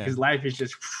know, because life is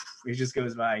just, it just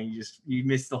goes by and you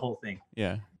miss the whole thing.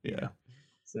 Yeah. You know?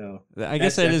 So I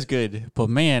guess that is good. But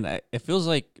man, it feels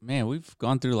like, man, we've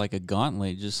gone through like a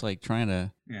gauntlet, just like trying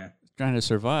to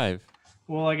survive.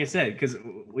 Well, like I said, because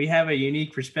we have a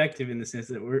unique perspective in the sense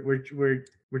that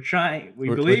we're trying. We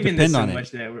believe in this so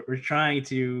much that we're trying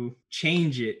to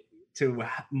change it, to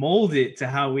mold it to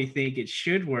how we think it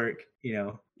should work. You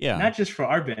know, not just for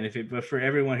our benefit, but for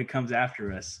everyone who comes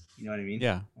after us. You know what I mean?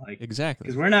 Yeah, like exactly.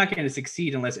 Because we're not going to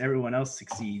succeed unless everyone else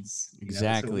succeeds.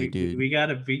 Exactly, so dude. We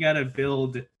gotta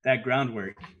build that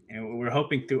groundwork, and we're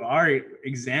hoping through our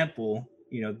example,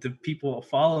 you know, the people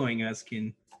following us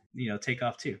can, you know, take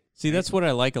off too. See, that's what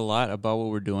I like a lot about what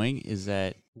we're doing is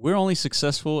that we're only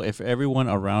successful if everyone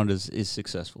around us is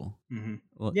successful. Mm-hmm.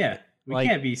 Well, yeah. We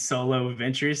can't be solo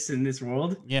ventures in this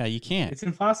world. Yeah, you can't. It's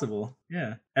impossible.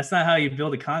 Yeah. That's not how you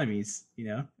build economies, you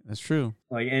know? That's true.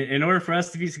 Like, in order for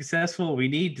us to be successful, we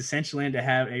need Decentraland to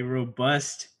have a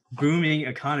robust, booming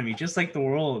economy, just like the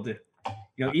world.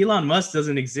 You know, Elon Musk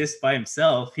doesn't exist by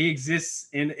himself. He exists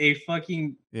in a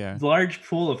fucking large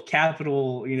pool of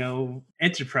capital, you know,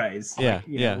 enterprise. Yeah,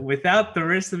 know, without the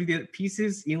rest of the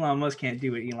pieces, Elon Musk can't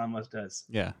do what Elon Musk does.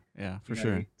 Yeah, for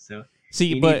sure. I mean? So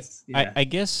see, but I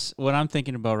guess what I'm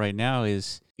thinking about right now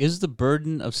is the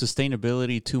burden of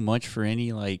sustainability too much for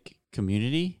any like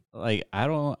community? Like, I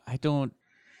don't.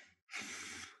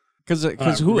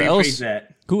 Because who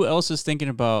else is thinking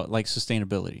about like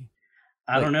sustainability?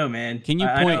 I don't know, man. Can you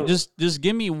point? Just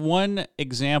give me one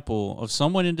example of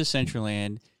someone in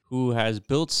Decentraland who has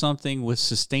built something with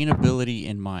sustainability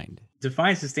in mind.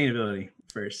 Define sustainability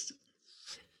first.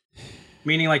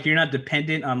 Meaning, like, you're not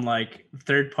dependent on like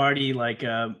third party like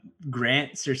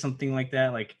grants or something like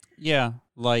that. Like,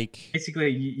 like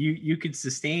basically you could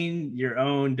sustain your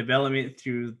own development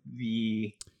through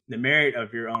the merit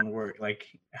of your own work, like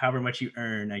however much you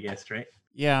earn, I guess, right?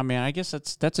 Yeah, I mean, I guess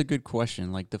that's a good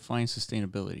question. Like, define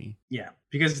sustainability. Yeah,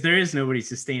 because there is nobody's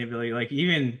sustainability. Like,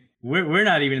 even we're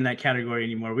not even in that category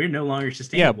anymore. We're no longer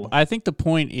sustainable. Yeah, I think the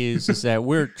point is that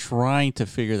we're trying to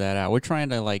figure that out. We're trying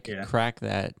to like crack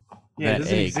that. Yeah, that it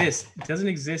doesn't egg. exist. It doesn't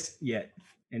exist yet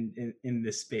in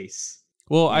this space.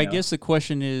 Well, I guess the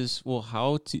question is, well,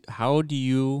 how do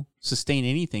you sustain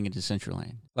anything in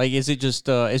Decentraland? Like, is it just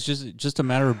it's just a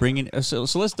matter of bringing? So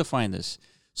let's define this.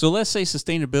 So let's say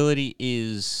sustainability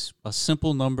is a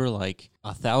simple number like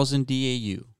 1,000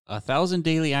 DAU, 1,000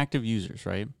 daily active users,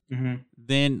 right? Mm-hmm.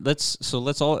 Then let's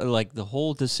all, like, the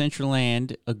whole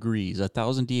Decentraland agrees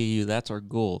 1,000 DAU. That's our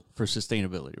goal for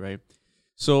sustainability, right?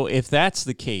 So if that's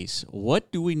the case,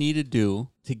 what do we need to do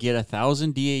to get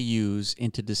 1,000 DAUs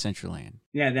into Decentraland?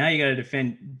 Yeah, now you got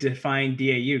to define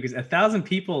DAU, because 1,000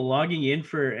 people logging in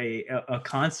for a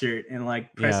concert and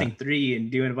like pressing 3 and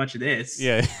doing a bunch of this.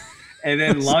 Yeah. And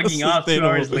then logging off 2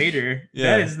 hours later.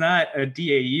 Yeah. That is not a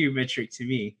DAU metric to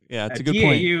me. Yeah, it's a good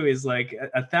point. DAU is like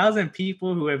 1,000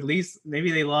 people who at least maybe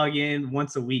they log in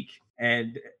once a week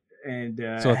and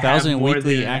so 1,000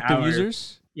 weekly active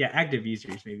users. Yeah, active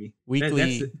users maybe.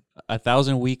 Weekly,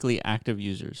 1,000 weekly active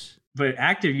users. But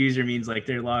active user means like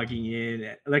they're logging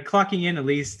in, like clocking in at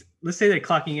least, let's say they're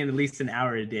clocking in at least an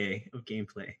hour a day of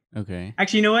gameplay. Okay.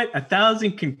 Actually, you know what?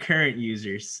 1,000 concurrent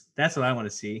users. That's what I want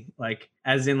to see. Like,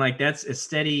 as in like, that's a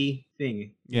steady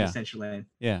thing in Decentraland.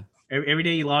 Yeah. Every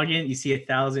day you log in, you see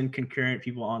 1,000 concurrent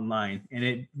people online, and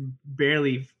it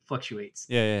barely fluctuates.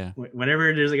 Yeah.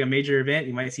 Whenever there's like a major event,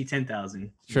 you might see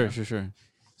 10,000. Sure.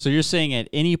 So you're saying at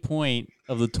any point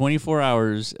of the 24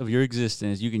 hours of your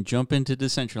existence, you can jump into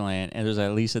Decentraland and there's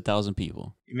at least 1,000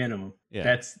 people. Minimum.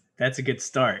 Yeah. That's a good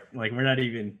start. Like, we're not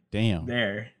even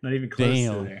there. Not even close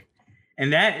to there.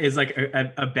 And that is like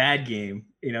a bad game,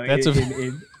 you know, that's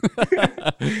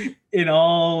in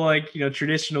all like, you know,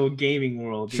 traditional gaming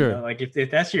world. Sure. You know? Like if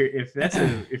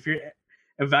you're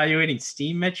evaluating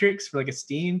Steam metrics for like a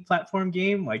Steam platform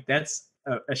game, like that's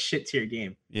a shit tier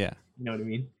game. Yeah. You know what I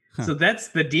mean? Huh. So that's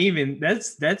the demon.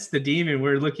 That's the demon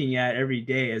we're looking at every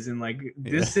day, as in like,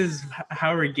 this is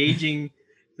how we're gauging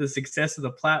the success of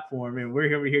the platform, and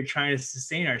we're over here trying to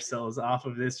sustain ourselves off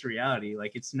of this reality.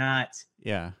 Like, it's not.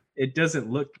 Yeah. It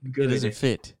doesn't look good. It doesn't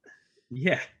fit.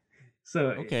 Yeah.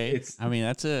 So okay. I mean,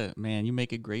 that's you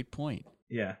make a great point.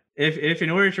 Yeah. If in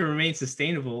order to remain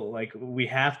sustainable, like, we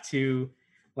have to,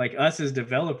 like, us as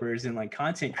developers and like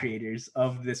content creators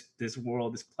of this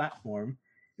world, this platform,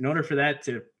 in order for that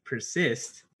to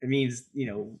persist, it means, you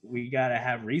know, we got to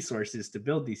have resources to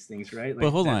build these things, right? Like, but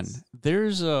hold on.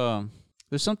 There's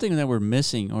something that we're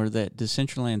missing, or that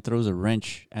Decentraland throws a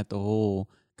wrench at the whole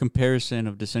comparison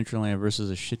of Decentraland versus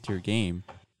a shit tier game,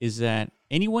 is that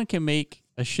anyone can make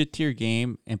a shit tier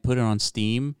game and put it on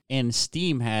Steam, and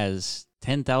Steam has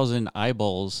 10,000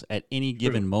 eyeballs at any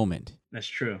given moment. That's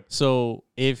true. So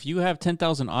if you have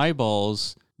 10,000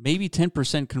 eyeballs, maybe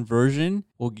 10% conversion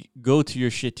will go to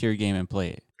your shit tier game and play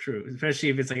it. True, especially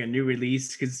if it's like a new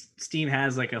release, because Steam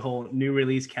has like a whole new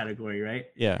release category, right?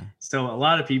 Yeah. So a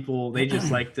lot of people, they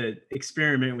just like to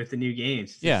experiment with the new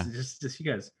games. Just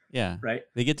you guys. Yeah. Right.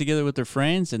 They get together with their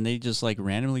friends and they just like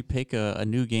randomly pick a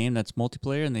new game that's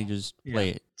multiplayer and they just play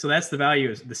it. So that's the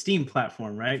value of the Steam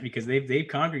platform, right? Because they've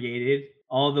congregated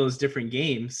all those different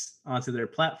games onto their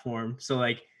platform. So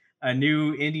like, a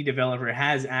new indie developer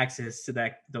has access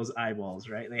to those eyeballs,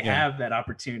 right? They have that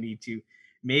opportunity to,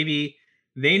 maybe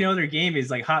they know their game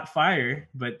is like hot fire,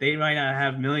 but they might not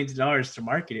have millions of dollars to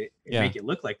market it and make it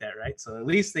look like that, right? So at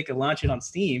least they can launch it on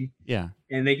Steam. Yeah.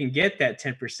 And they can get that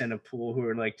 10% of pool who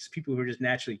are like just people who are just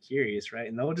naturally curious, right?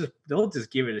 And they'll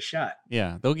just give it a shot.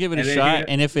 Yeah, they'll give it a shot.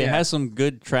 And if it has some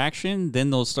good traction,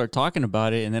 then they'll start talking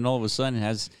about it. And then all of a sudden it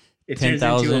has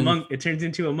 10,000. It turns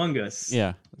into Among Us.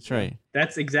 Yeah, that's right.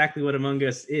 That's exactly what Among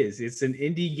Us is. It's an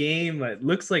indie game that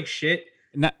looks like shit.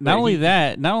 Not only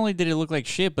did it look like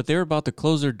shit, but they were about to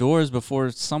close their doors before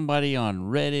somebody on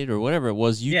Reddit or whatever it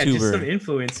was, YouTuber. Yeah, just some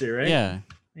influencer, right? Yeah.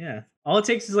 Yeah. All it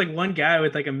takes is like one guy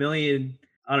with like 1 million,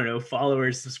 I don't know,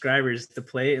 followers, subscribers to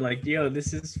play it. Like, yo,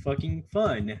 this is fucking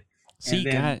fun. See,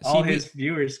 his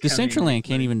viewers. Decentraland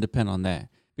can't even depend on that.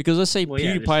 Because let's say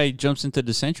PewDiePie jumps into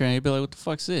Decentraland, you'd be like, what the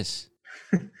fuck's this?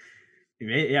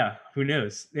 Yeah, who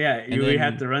knows? Yeah, you would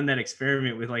have to run that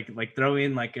experiment with like throw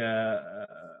in like a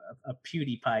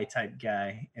PewDiePie type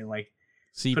guy and like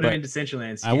put him into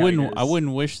Decentraland. I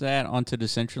wouldn't wish that onto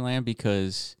Decentraland,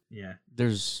 because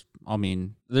there's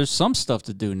some stuff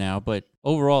to do now, but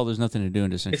overall there's nothing to do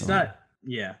in Decentraland. It's not.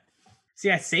 Yeah. See,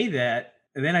 I say that,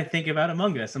 and then I think about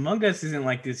Among Us. Among Us isn't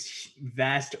like this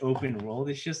vast open world.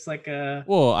 It's just like a.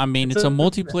 Well, I mean, it's a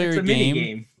multiplayer game. Mini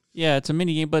game. Yeah, it's a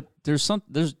mini game, but there's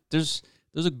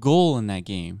a goal in that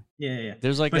game. Yeah.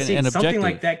 There's like an objective. Something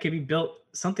like that can be built.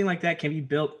 Something like that can be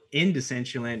built in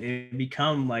Decentraland and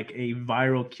become like a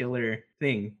viral killer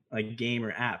thing, like game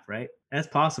or app, right? That's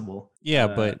possible. Yeah,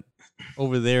 but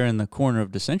over there in the corner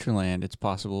of Decentraland, it's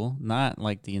possible. Not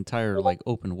like the entire like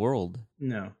open world.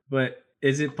 No, but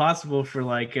is it possible for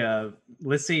like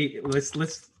let's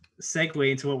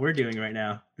segue into what we're doing right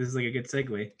now. This is like a good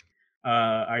segue.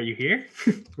 Are you here?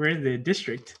 We're in the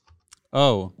district.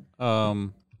 Oh,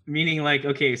 meaning like,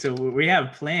 okay, so we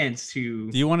have plans to.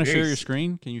 Do you want to share your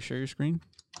screen? Can you share your screen?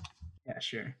 Yeah,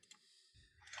 sure.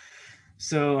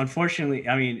 So unfortunately,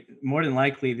 I mean, more than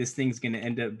likely, this thing's gonna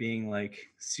end up being like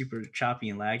super choppy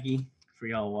and laggy for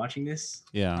y'all watching this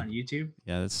on YouTube.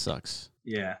 Yeah, that sucks.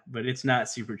 Yeah, but it's not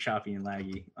super choppy and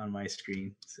laggy on my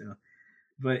screen. So,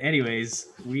 but anyways,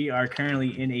 we are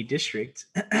currently in a district,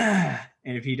 and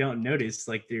if you don't notice,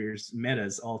 like there's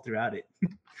metas all throughout it,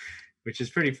 which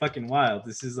is pretty fucking wild.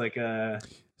 This is like a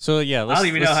So yeah, I don't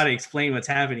even know how to explain what's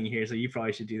happening here, so you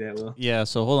probably should do that, Will. Yeah,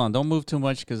 so hold on, don't move too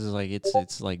much because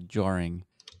it's like jarring.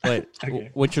 But okay.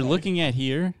 What you're looking at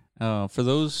here, for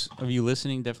those of you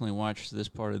listening, definitely watch this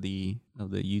part of the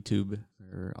YouTube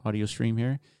or audio stream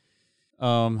here.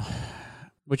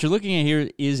 What you're looking at here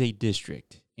is a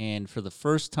district, and for the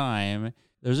first time,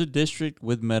 there's a district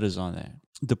with metas on that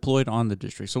deployed on the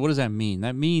district. So what does that mean?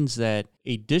 That means that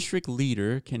a district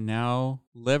leader can now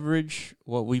leverage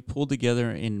what we pulled together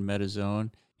in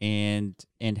MetaZone and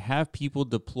have people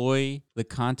deploy the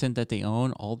content that they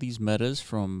own, all these metas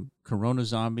from Corona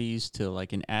Zombies to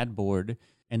like an ad board,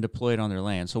 and deploy it on their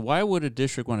land. So why would a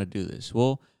district want to do this?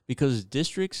 Well, because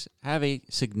districts have a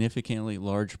significantly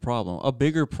large problem, a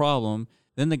bigger problem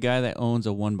than the guy that owns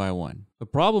a 1x1. The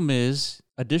problem is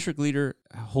a district leader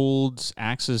holds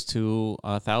access to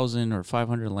 1,000 or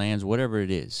 500 lands, whatever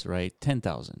it is, right?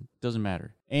 10,000, doesn't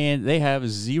matter. And they have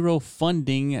zero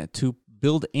funding to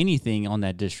build anything on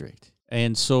that district.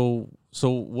 And so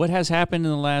what has happened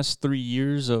in the last 2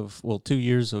 years of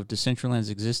Decentraland's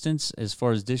existence as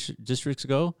far as districts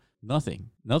go?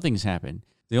 Nothing. Nothing's happened.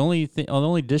 The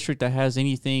only district that has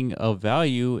anything of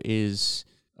value is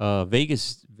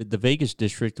Vegas, the Vegas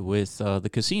district with the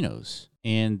casinos.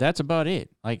 And that's about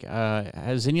it. Like,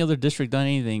 has any other district done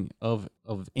anything of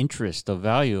interest, of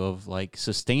value, of like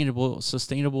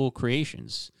sustainable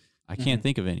creations? I can't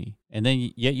think of any. And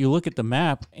then yet you look at the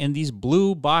map and these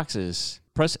blue boxes,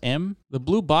 press M, the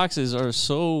blue boxes are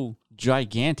so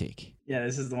gigantic. Yeah,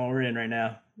 this is the one we're in right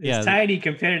now. It's tiny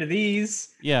compared to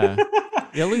these. Yeah.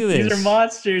 Yeah, look at this. These are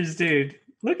monsters, dude.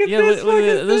 Look at this. Look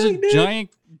at there's a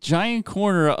giant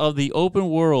corner of the open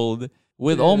world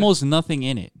with almost nothing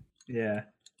in it. Yeah.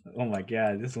 Oh my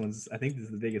God. I think this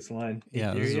is the biggest one.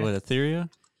 Yeah, this is what, Etheria?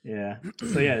 Yeah.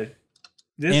 So yeah.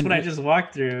 This one I just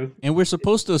walked through. And we're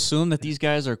supposed to assume that these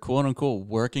guys are quote unquote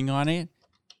working on it.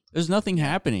 There's nothing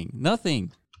happening.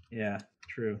 Nothing. Yeah,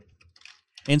 true.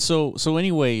 And so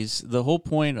anyways, the whole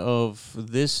point of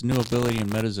this new ability in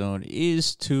MetaZone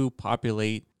is to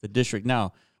populate the district.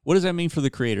 Now, what does that mean for the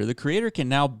creator? The creator can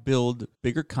now build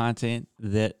bigger content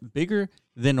bigger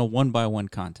than a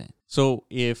 1x1 content. So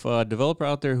if a developer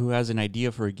out there who has an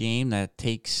idea for a game that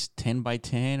takes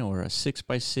 10x10 or a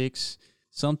 6x6,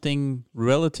 something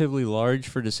relatively large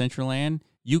for Decentraland,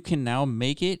 you can now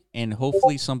make it, and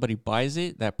hopefully somebody buys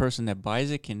it. That person that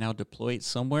buys it can now deploy it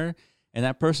somewhere, and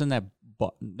that person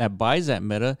that buys that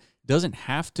meta doesn't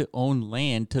have to own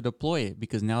land to deploy it,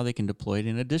 because now they can deploy it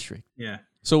in a district. Yeah.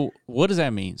 So what does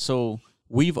that mean? So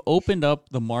we've opened up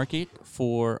the market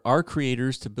for our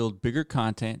creators to build bigger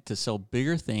content, to sell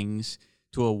bigger things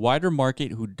to a wider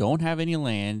market who don't have any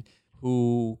land,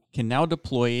 who can now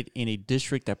deploy it in a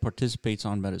district that participates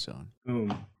on MetaZone.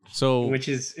 Boom. So,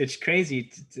 it's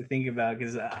crazy to think about,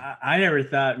 because I never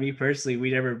thought, me personally,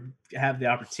 we'd ever have the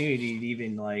opportunity to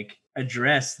even like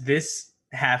address this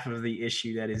half of the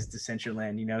issue that is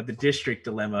Decentraland, the district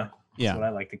dilemma. That's what I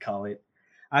like to call it.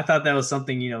 I thought that was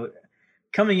something,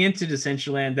 coming into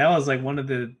Decentraland, that was like one of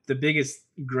the biggest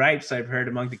gripes I've heard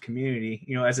among the community,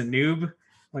 as a noob.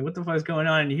 Like, what the fuck is going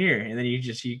on in here? And then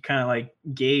you kind of like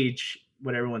gauge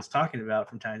what everyone's talking about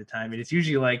from time to time. And it's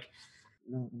usually like,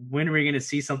 when are we going to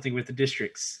see something with the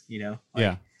districts?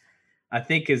 Yeah. I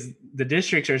think because the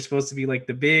districts are supposed to be like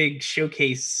the big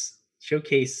showcase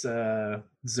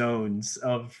zones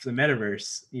of the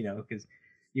metaverse, because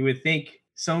you would think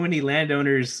so many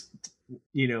landowners,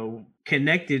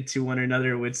 connected to one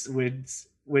another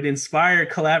would inspire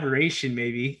collaboration,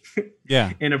 maybe.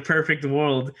 Yeah. In a perfect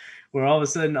world where all of a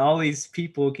sudden all these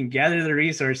people can gather their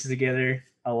resources together,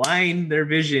 align their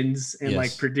visions, and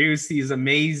like produce this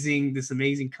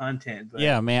amazing content. But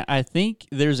yeah, man, I think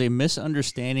there's a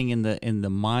misunderstanding in the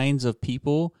minds of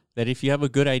people that if you have a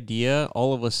good idea,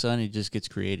 all of a sudden it just gets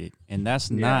created, and that's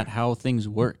not how things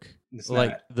work. It's like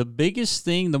not. The biggest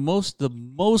thing, the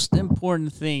most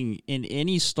important thing in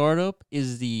any startup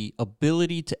is the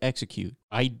ability to execute.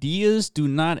 Ideas do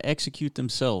not execute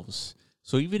themselves.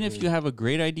 So even if you have a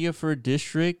great idea for a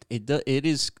district, it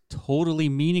is totally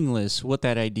meaningless what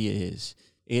that idea is.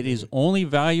 It is only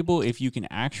valuable if you can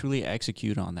actually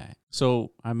execute on that.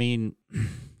 So, I mean,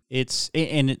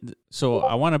 so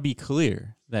I want to be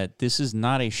clear that this is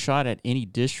not a shot at any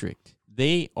district.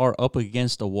 They are up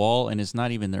against a wall, and it's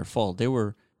not even their fault. They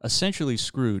were essentially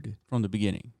screwed from the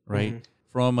beginning, right? Mm-hmm.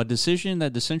 From a decision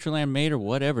that Decentraland made or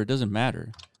whatever, it doesn't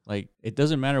matter. Like, it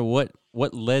doesn't matter what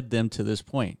led them to this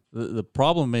point. The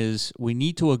problem is we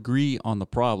need to agree on the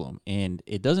problem. And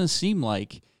it doesn't seem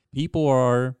like people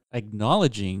are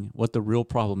acknowledging what the real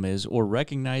problem is or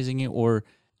recognizing it or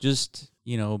just,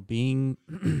 being,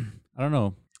 I don't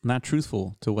know, not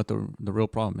truthful to what the real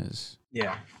problem is.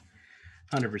 Yeah,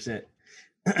 100%.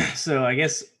 So I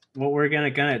guess what we're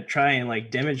going to try and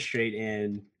like demonstrate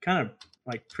and kind of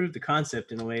like prove the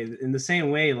concept in a way, in the same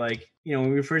way, like,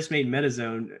 when we first made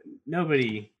MetaZone,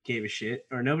 nobody gave a shit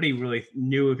or nobody really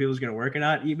knew if it was going to work or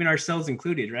not, even ourselves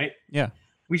included, right? Yeah.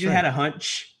 We just had a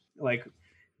hunch. Like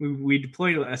we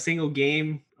deployed a single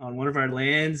game on one of our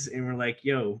lands and we're like,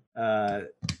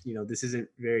 this isn't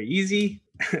very easy.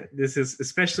 This is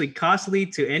especially costly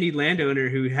to any landowner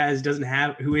who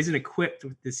isn't equipped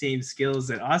with the same skills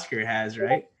that Oscar has,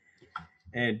 right?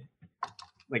 And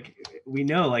like, we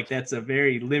know like that's a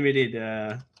very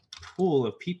limited pool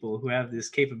of people who have this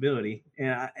capability.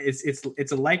 And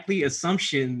it's a likely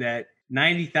assumption that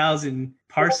 90,000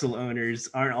 parcel owners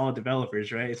aren't all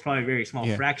developers, right? It's probably a very small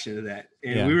fraction of that.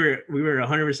 And we were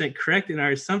 100% correct in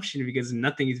our assumption because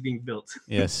nothing is being built.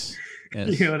 Yes.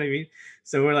 You know what I mean?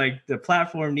 So we're like, the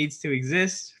platform needs to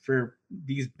exist for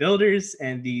these builders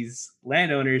and these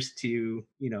landowners to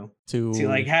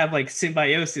like have like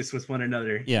symbiosis with one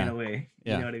another in a way.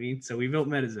 You know what I mean? So we built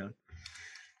MetaZone.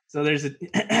 So there's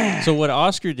So what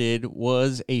Oscar did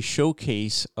was a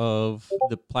showcase of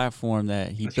the platform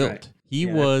that he built. Right. He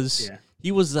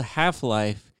was the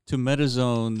Half-Life to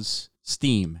MetaZone's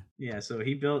Steam. Yeah, so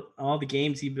he built all the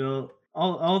games. He built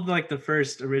all like the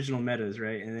first original metas,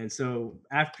 right? And then so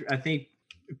after, I think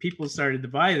people started to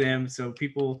buy them, so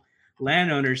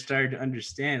landowners started to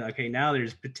understand, okay, now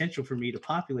there's potential for me to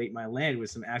populate my land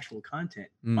with some actual content.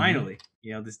 Mm-hmm. Finally,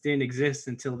 this didn't exist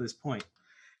until this point.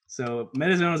 So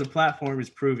MetaZone as a platform is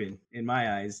proven in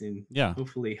my eyes, and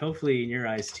hopefully in your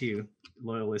eyes too,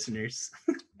 loyal listeners.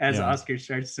 As Oscar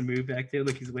starts to move back there,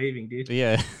 look, he's waving, dude.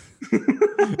 Yeah.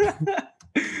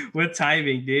 What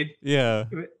timing, dude? Yeah.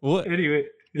 What? Anyway.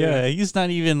 Yeah, he's not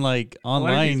even like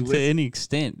online to any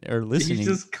extent or listening. He's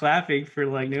just clapping for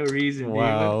like no reason.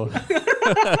 Wow.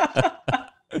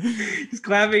 He's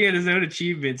clapping at his own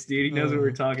achievements, dude. He knows what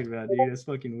we're talking about, dude. That's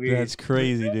fucking weird. That's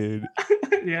crazy, dude.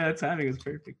 Yeah, that timing was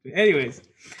perfect. Anyways,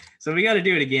 so we got to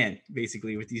do it again,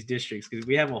 basically, with these districts because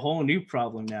we have a whole new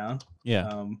problem now.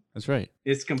 Yeah, that's right.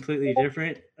 It's completely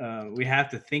different. We have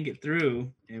to think it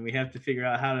through, and we have to figure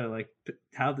out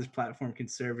how this platform can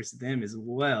service them as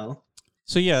well.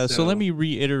 So let me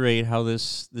reiterate how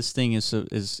this thing is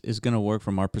going to work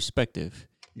from our perspective.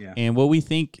 Yeah. And what we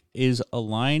think is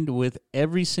aligned with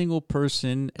every single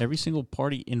person, every single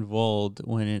party involved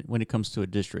when it comes to a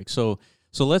district. So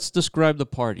let's describe the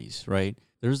parties, right?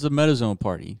 There's the MetaZone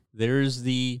party. There's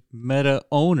the meta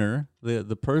owner,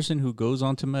 the person who goes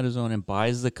onto MetaZone and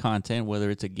buys the content, whether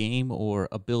it's a game or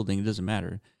a building, it doesn't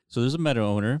matter. So there's a meta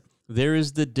owner. There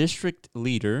is the district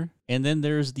leader, and then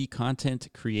there's the content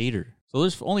creator. So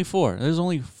there's only four. There's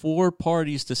only four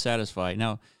parties to satisfy.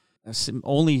 Now,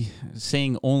 only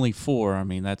four. I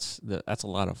mean, that's a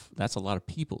lot of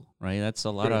people, right? That's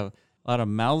a lot of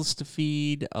mouths to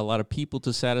feed, a lot of people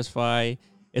to satisfy.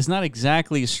 It's not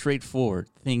exactly a straightforward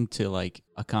thing to like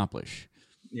accomplish.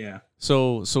 Yeah.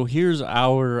 So here's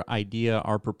our idea,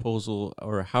 our proposal,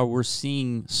 or how we're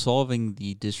seeing solving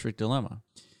the district dilemma.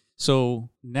 So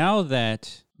now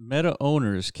that meta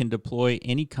owners can deploy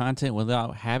any content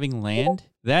without having land,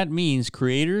 that means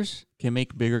creators can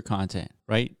make bigger content,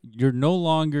 right? You're no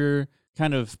longer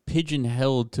kind of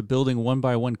pigeon-held to building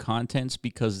one-by-one contents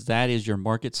because that is your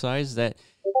market size. That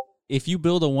if you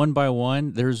build a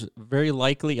one-by-one, there's very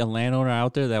likely a landowner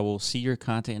out there that will see your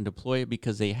content and deploy it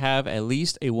because they have at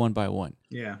least a one-by-one.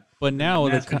 Yeah. But now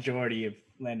the majority of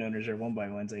landowners are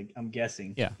one-by-ones, I'm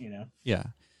guessing. Yeah. Yeah.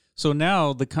 So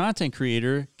now the content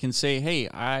creator can say, hey,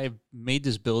 I've made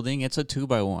this building. It's a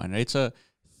 2x1. It's a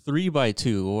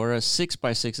 3x2 or a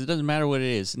 6x6. It doesn't matter what it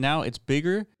is. Now it's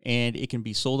bigger and it can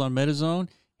be sold on MetaZone.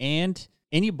 And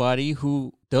anybody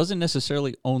who doesn't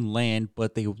necessarily own land,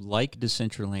 but they like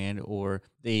Decentraland or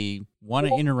they want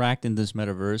to interact in this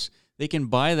metaverse, they can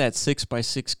buy that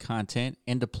 6x6 content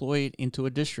and deploy it into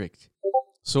a district.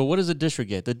 So what does a district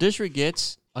get? The district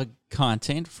gets a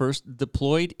content first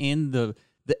deployed in the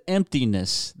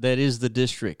emptiness that is the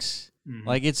districts. Mm-hmm.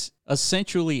 Like it's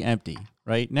essentially empty,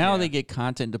 right? Now they get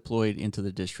content deployed into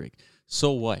the district.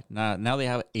 So what? Now they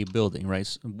have a building, right?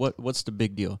 So what's the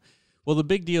big deal? Well, the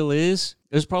big deal is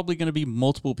there's probably going to be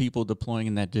multiple people deploying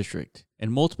in that district.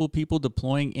 And multiple people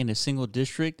deploying in a single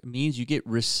district means you get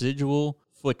residual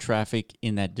foot traffic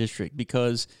in that district,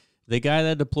 because the guy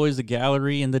that deploys the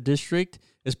gallery in the district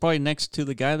is probably next to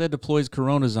the guy that deploys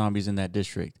Corona Zombies in that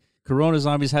district. Corona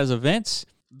Zombies has events,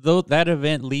 though that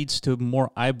event leads to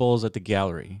more eyeballs at the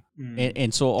gallery.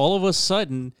 And so all of a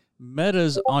sudden,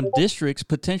 metas on districts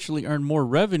potentially earn more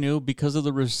revenue because of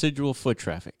the residual foot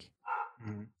traffic.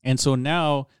 And so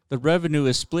now the revenue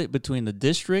is split between the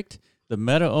district, the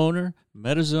meta owner,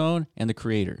 meta zone, and the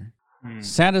creator,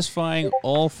 satisfying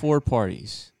all four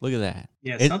parties. Look at that.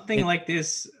 Yeah, something like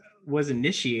this was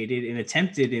initiated and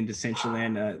attempted in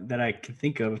Decentraland that I can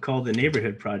think of, called the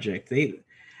Neighborhood Project.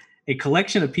 A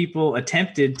collection of people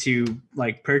attempted to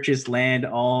like purchase land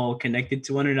all connected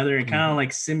to one another and kind of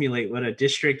like simulate what a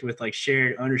district with like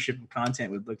shared ownership of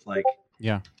content would look like.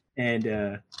 Yeah.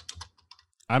 And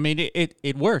I mean,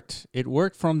 it worked. It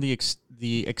worked from the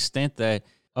extent that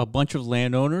a bunch of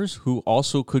landowners who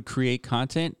also could create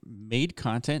content, made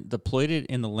content, deployed it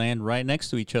in the land right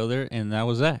next to each other, and that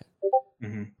was that.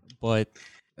 But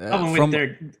the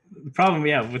problem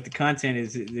with the content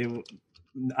is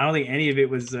I don't think any of it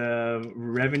was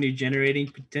revenue generating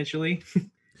potentially.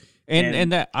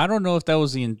 and that, I don't know if that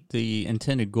was the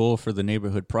intended goal for the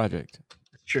Neighborhood Project.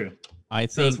 True. I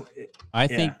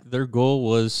think their goal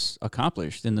was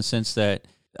accomplished in the sense that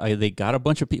they got a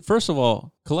bunch of people. First of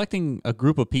all, collecting a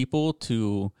group of people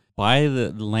to buy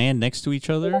the land next to each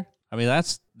other, I mean,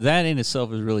 that in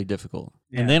itself is really difficult.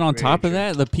 And then on top of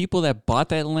that, the people that bought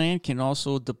that land can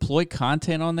also deploy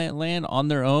content on that land on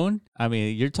their own. I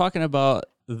mean, you're talking about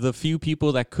the few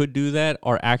people that could do that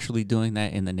are actually doing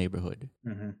that in the neighborhood.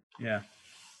 Yeah.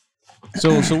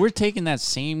 So we're taking that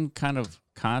same kind of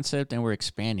concept and we're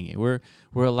expanding it. We're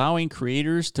allowing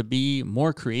creators to be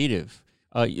more creative.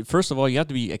 First of all, you have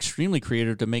to be extremely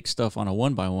creative to make stuff on a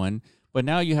 1x1, but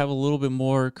now you have a little bit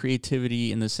more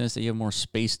creativity in the sense that you have more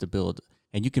space to build,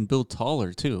 and you can build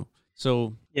taller too.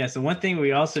 So one thing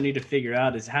we also need to figure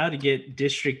out is how to get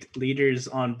district leaders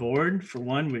on board. For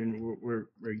one,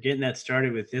 we're getting that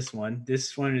started with this one.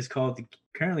 This one is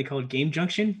currently called Game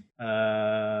Junction.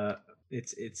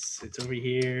 It's over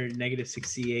here,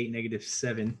 -68,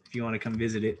 -7, if you want to come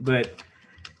visit it. But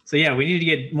so yeah, we need to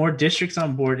get more districts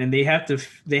on board, and they have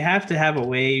to have a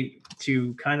way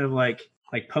to kind of like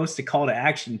post a call to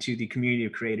action to the community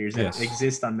of creators that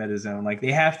exist on MetaZone. Like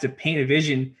they have to paint a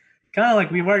vision, kind of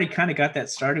like we've already kind of got that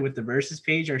started with the versus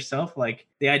page ourselves. Like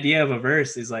the idea of a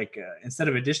verse is like instead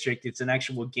of a district, it's an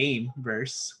actual game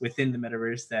verse within the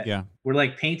metaverse that we're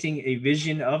like painting a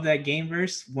vision of that game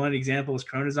verse. One example is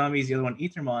Corona Zombies, the other one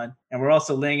Ethermon, and we're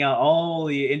also laying out all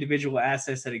the individual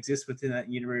assets that exist within that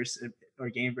universe or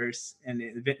game verse.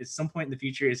 And at some point in the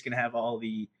future, it's going to have all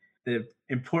the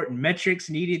important metrics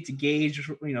needed to gauge,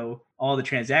 all the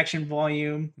transaction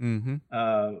volume,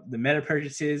 the meta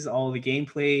purchases, all the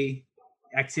gameplay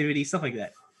activity, stuff like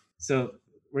that. So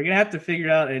we're going to have to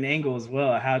figure out an angle as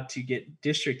well, how to get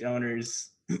district owners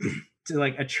to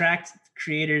like attract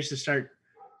creators to start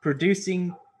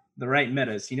producing the right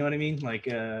metas. You know what I mean? Like,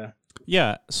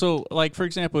 yeah. So like, for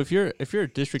example, if you're a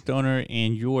district owner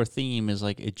and your theme is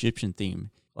like Egyptian theme,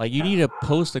 like you need to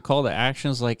post a call to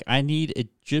actions. Like I need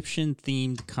Egyptian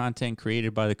themed content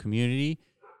created by the community,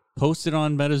 post it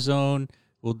on MetaZone.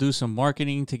 We'll do some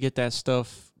marketing to get that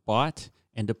stuff bought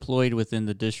and deployed within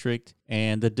the district,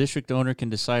 and the district owner can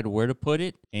decide where to put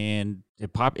it. And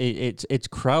it's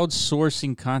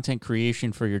crowdsourcing content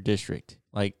creation for your district.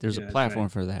 Like there's a platform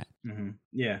for that.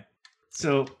 Yeah.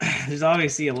 So there's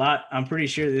obviously a lot. I'm pretty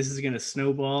sure this is going to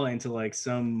snowball into like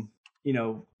some,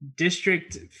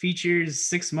 district features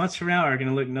 6 months from now are going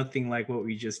to look nothing like what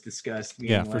we just discussed.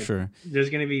 Yeah, for sure.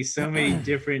 There's going to be so many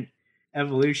different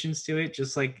evolutions to it,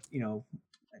 just like how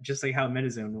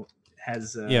MetaZone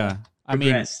has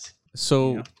progressed.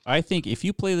 I think if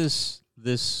you play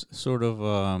this sort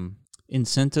of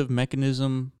incentive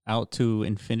mechanism out to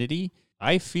infinity,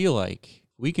 I feel like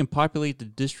we can populate the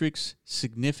districts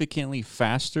significantly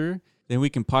faster than we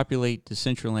can populate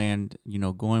Decentraland,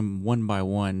 going one by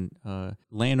one,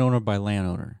 landowner by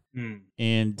landowner.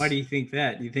 And why do you think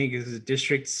that? Do you think the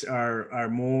districts are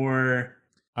more?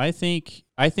 I think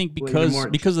because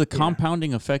of the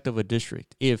compounding effect of a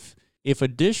district. If a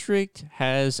district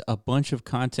has a bunch of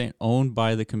content owned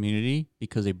by the community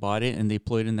because they bought it and they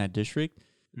played in that district,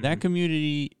 that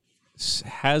community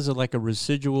has a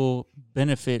residual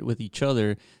benefit with each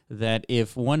other, that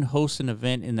if one hosts an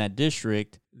event in that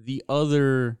district, the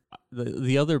other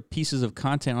pieces of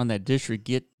content on that district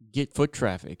get foot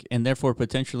traffic, and therefore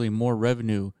potentially more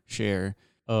revenue share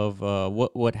of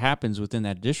what happens within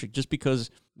that district, just because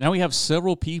now we have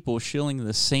several people shilling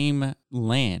the same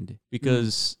land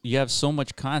because you have so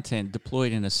much content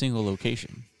deployed in a single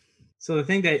location. So the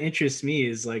thing that interests me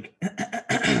is like,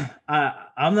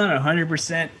 I'm not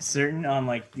 100% certain on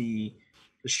like the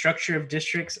structure of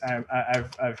districts.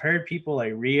 I've heard people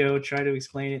like Rio try to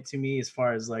explain it to me as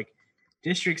far as like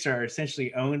districts are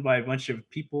essentially owned by a bunch of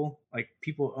people, like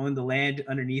people own the land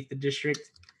underneath the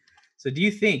district. So do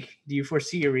you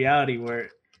foresee a reality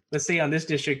where, let's say on this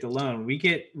district alone, we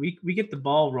get the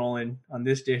ball rolling on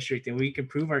this district and we can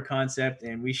prove our concept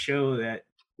and we show that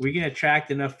we can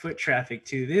attract enough foot traffic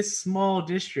to this small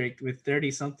district with 30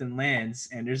 something lands,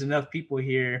 and there's enough people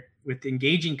here with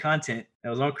engaging content that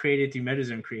was all created through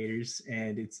MetaZone creators,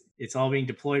 and it's all being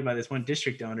deployed by this one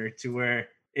district owner to where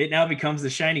it now becomes the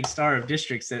shining star of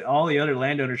districts that all the other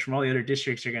landowners from all the other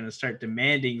districts are going to start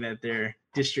demanding that their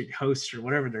district hosts or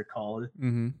whatever they're called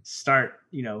start,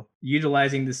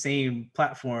 utilizing the same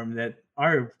platform that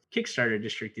our Kickstarter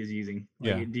district is using.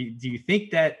 Like, do you think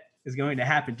that is going to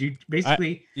happen? Do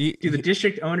the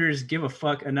district owners give a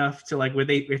fuck enough to like,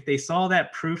 if they saw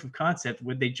that proof of concept,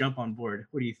 would they jump on board?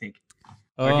 What do you think?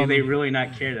 Or do they really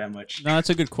not care that much? No, that's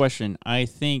a good question. I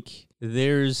think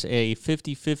there's a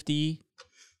 50-50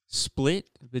 split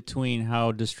between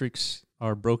how districts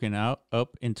are broken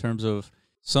up in terms of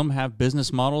some have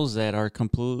business models that are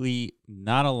completely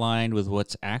not aligned with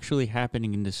what's actually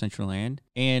happening in Decentraland,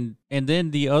 and then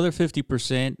the other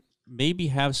 50% maybe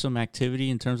have some activity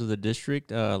in terms of the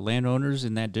district landowners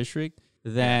in that district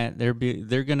that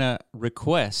they're gonna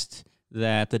request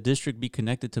that the district be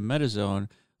connected to MetaZone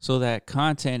so that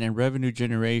content and revenue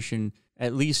generation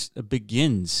at least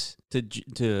begins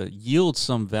to yield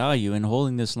some value in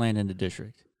holding this land in the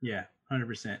district. Yeah,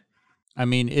 100%. I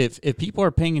mean, if people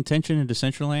are paying attention in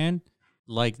Decentraland,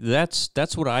 like that's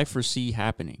what I foresee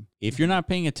happening. If you're not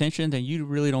paying attention, then you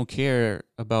really don't care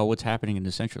about what's happening in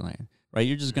Decentraland, right?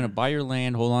 You're just gonna buy your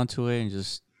land, hold on to it, and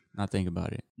just not think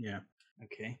about it. Yeah.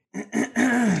 Okay.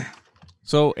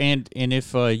 So, and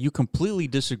if you completely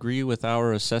disagree with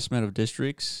our assessment of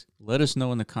districts, let us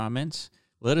know in the comments.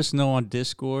 Let us know on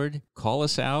Discord. Call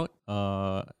us out.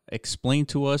 Explain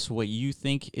to us what you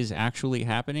think is actually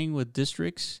happening with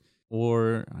districts.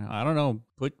 Or, I don't know,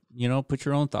 put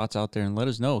your own thoughts out there and let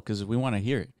us know because we want to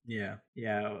hear it. Yeah.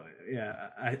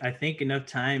 I think enough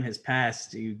time has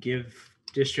passed to give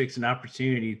districts an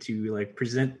opportunity to like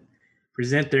present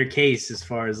their case as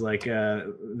far as like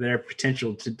their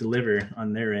potential to deliver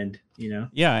on their end,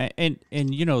 Yeah, and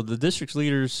the district's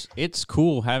leaders, it's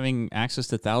cool having access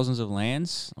to thousands of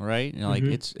lands, right? Like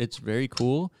it's very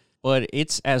cool, but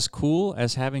it's as cool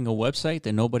as having a website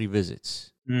that nobody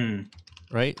visits.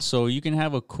 Right? So you can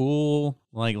have a cool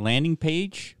like landing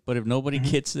page, but if nobody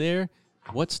gets there,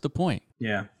 what's the point?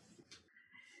 Yeah,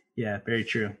 very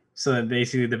true. So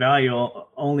basically the value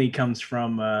only comes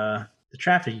from the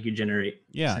traffic you can generate.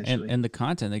 Yeah, and the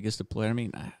content that gets deployed. I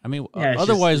mean,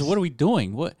 otherwise, what are we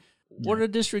doing? What are the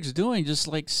districts doing? Just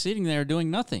like sitting there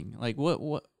doing nothing. Like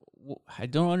what I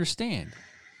don't understand.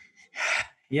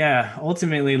 Yeah,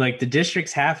 ultimately, like the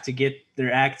districts have to get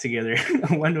their act together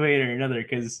one way or another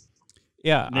because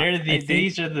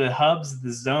these are the hubs,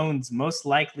 the zones most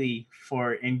likely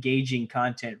for engaging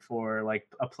content for like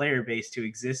a player base to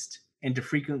exist and to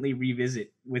frequently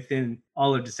revisit within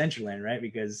all of Decentraland, right?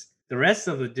 Because the rest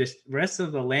of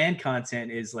the land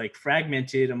content is like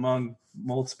fragmented among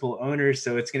multiple owners,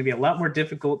 so it's going to be a lot more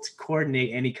difficult to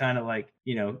coordinate any kind of like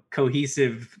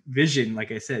cohesive vision.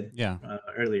 Like I said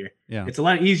earlier, it's a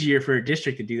lot easier for a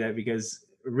district to do that because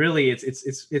really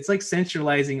it's like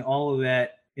centralizing all of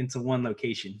that into one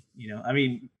location. I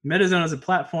mean, MetaZone as a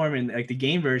platform and like the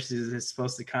Gameverse is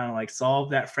supposed to kind of like solve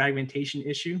that fragmentation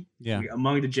issue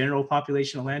among the general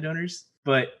population of landowners,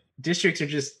 but districts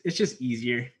it's just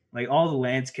easier. Like all the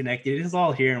land's connected, it's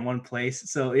all here in one place.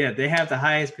 So yeah, they have the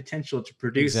highest potential to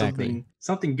produce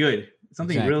something good,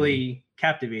 something really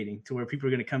captivating to where people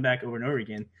are going to come back over and over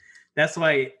again. That's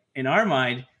why in our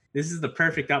mind, this is the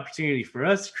perfect opportunity for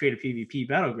us to create a PvP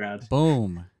battleground.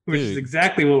 Boom. Which is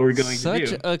exactly what we're going to do.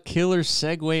 Such a killer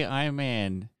segue,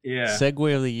 man. Yeah.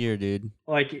 Segue of the year, dude.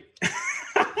 Like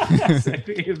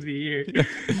segue of the year.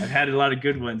 I've had a lot of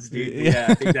good ones, dude. Yeah,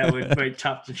 I think that would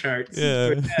top the charts.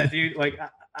 Yeah. But yeah, dude, like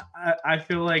I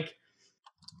feel like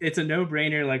it's a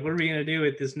no-brainer. Like, what are we gonna do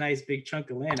with this nice big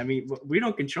chunk of land? I mean, we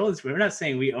don't control this. We're not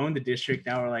saying we own the district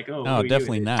now. We're like, no,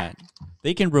 definitely not.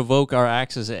 They can revoke our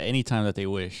access at any time that they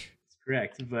wish.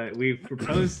 Correct, but we've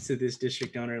proposed to this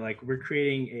district owner, like we're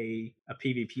creating a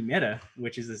PvP meta,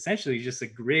 which is essentially just a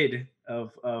grid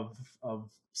of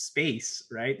space,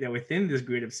 right? That within this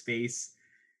grid of space,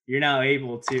 you're now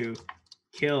able to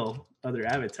kill other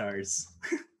avatars,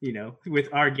 with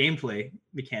our gameplay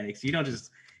mechanics. You don't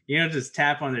just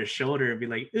tap on their shoulder and be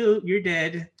like, "Oh, you're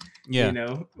dead." Yeah. You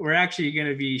know, we're actually going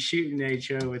to be shooting at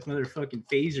each other with motherfucking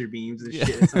phaser beams and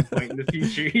shit at some point in the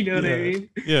future. You know what I mean?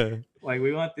 Yeah. Like,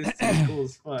 we want this to be cool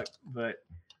as fuck. But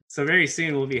so very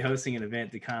soon we'll be hosting an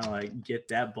event to kind of like get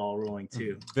that ball rolling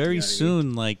too. Very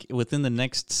soon, like within the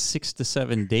next 6 to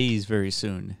 7 days, very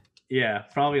soon. Yeah,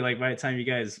 probably like by the time you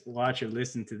guys watch or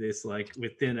listen to this, like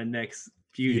within the next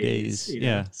few days. You know?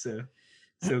 Yeah.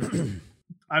 So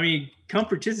I mean, come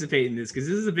participate in this because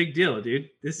this is a big deal, dude.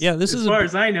 This is as far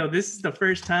as I know, this is the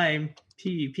first time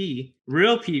PvP,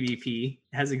 real PvP,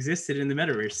 has existed in the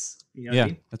metaverse. You know what I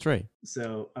mean? That's right.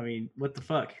 So, I mean, what the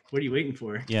fuck? What are you waiting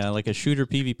for? Yeah, like a shooter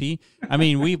PvP. I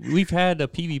mean, we've had a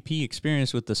PvP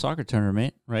experience with the soccer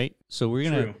tournament, right? So we're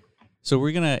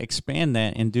gonna expand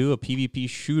that and do a PvP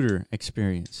shooter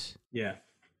experience. Yeah,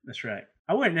 that's right.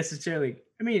 I wouldn't necessarily.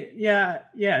 I mean,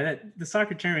 that the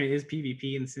soccer tournament is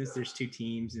PvP, and since there's two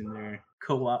teams and they're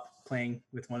co-op playing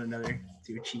with one another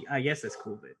to achieve, I guess that's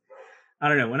cool. But I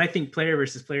don't know. When I think player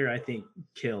versus player, I think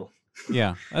kill.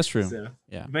 Yeah, that's true. So,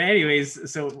 yeah. But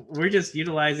anyways, so we're just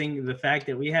utilizing the fact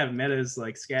that we have metas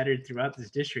like scattered throughout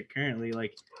this district currently.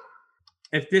 Like,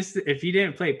 if you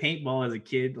didn't play paintball as a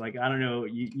kid, like, I don't know,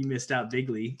 you missed out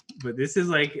bigly. But this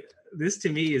to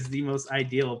me is the most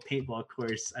ideal paintball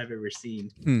course I've ever seen.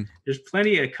 There's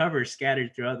plenty of cover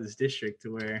scattered throughout this district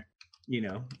to where, you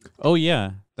know. Oh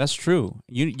yeah, that's true.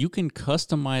 You can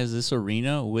customize this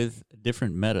arena with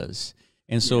different metas.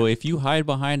 And so if you hide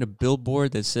behind a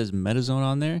billboard that says MetaZone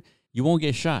on there, you won't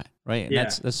get shot, right? And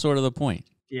that's sort of the point.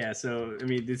 Yeah, so, I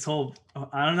mean,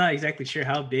 I'm not exactly sure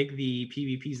how big the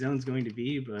PvP zone is going to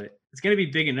be, but it's going to be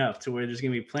big enough to where there's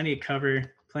going to be plenty of cover,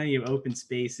 plenty of open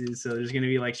spaces, so there's going to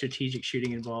be, like, strategic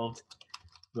shooting involved.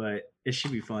 But it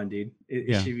should be fun, dude.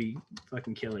 It should be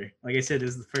fucking killer. Like I said,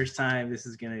 this is the first time this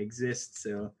is going to exist,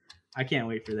 so I can't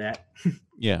wait for that.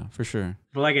 Yeah, for sure.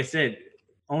 But like I said,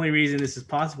 only reason this is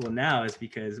possible now is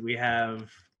because we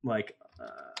have like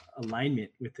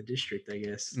alignment with the district, I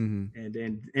guess.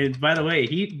 Mm-hmm. And by the way,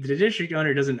 the district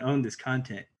owner doesn't own this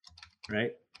content,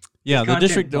 right? Yeah, the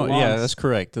district. Yeah, that's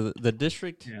correct. The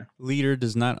district leader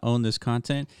does not own this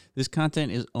content. This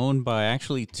content is owned by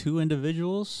actually two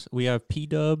individuals. We have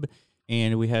PW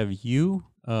and we have UW.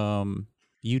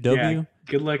 Yeah,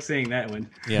 good luck saying that one.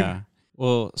 Yeah.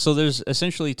 Well, so there's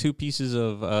essentially two pieces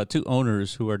of two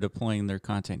owners who are deploying their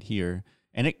content here.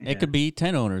 And it could be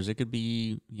 10 owners. It could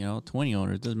be, 20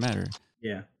 owners. It doesn't matter.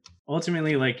 Yeah.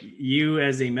 Ultimately, like, you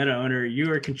as a meta owner, you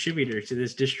are a contributor to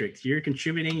this district. You're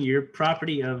contributing your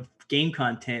property of game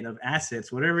content, of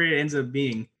assets, whatever it ends up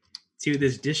being, to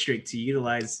this district to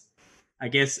utilize, I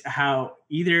guess, how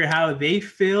they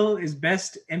feel is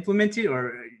best implemented,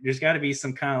 or there's got to be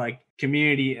some kind of like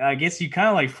community. I guess you kind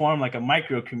of like form like a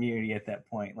micro community at that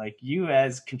point. Like, you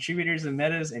as contributors of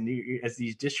metas and you as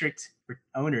these district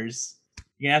owners,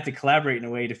 you're gonna have to collaborate in a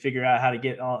way to figure out how to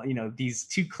get all, these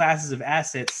two classes of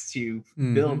assets to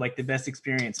build like the best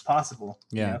experience possible.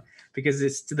 Yeah. Because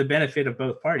it's to the benefit of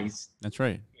both parties. That's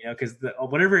right. Because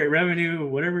whatever revenue,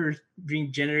 whatever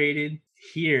being generated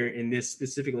here in this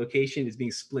specific location is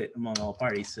being split among all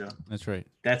parties. So that's right.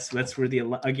 That's where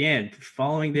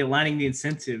following the aligning the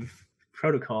incentive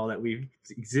protocol that we've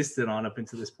existed on up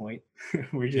until this point,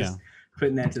 we're just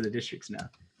putting that to the districts now.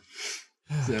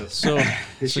 So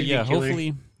yeah,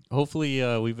 hopefully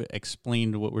we've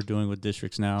explained what we're doing with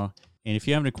districts now. And if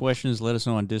you have any questions, let us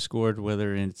know on Discord,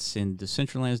 whether it's in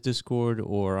Decentraland's Discord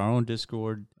or our own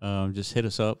Discord. Just hit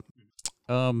us up.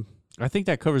 I think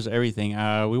that covers everything.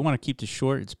 We want to keep this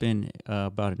short. It's been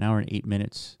about an hour and 8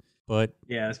 minutes. But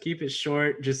yeah, let's keep it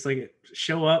short. Just like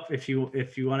show up if you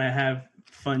want to have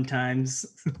fun times.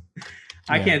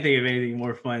 I can't think of anything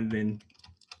more fun than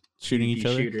shooting each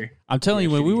other. Shooter. I'm telling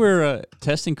you, when we were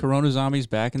testing Corona Zombies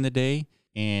back in the day,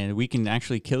 and we can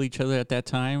actually kill each other at that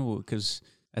time, because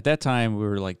at that time we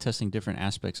were like testing different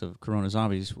aspects of Corona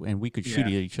Zombies, and we could shoot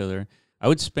at each other. I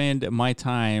would spend my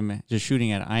time just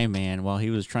shooting at Iron Man while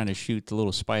he was trying to shoot the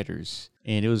little spiders,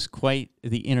 and it was quite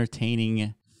the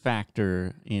entertaining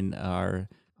factor in our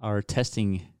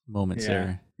testing moments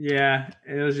there. Yeah,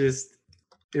 it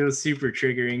was super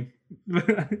triggering.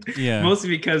 Yeah, mostly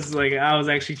because like I was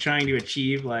actually trying to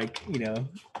achieve like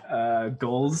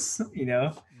goals.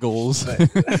 But,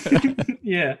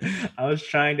 yeah, I was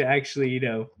trying to actually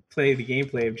play the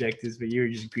gameplay objectives, but you were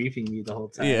just griefing me the whole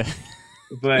time. Yeah.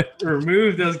 But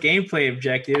remove those gameplay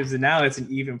objectives, and now it's an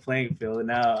even playing field. And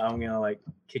now I'm gonna like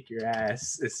kick your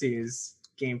ass as soon as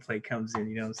gameplay comes in.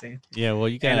 You know what I'm saying? Yeah. Well,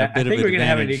 you got a bit of I think we're gonna advantage.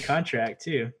 have a new contract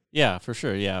too. Yeah, for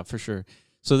sure. Yeah, for sure.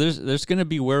 So there's gonna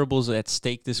be wearables at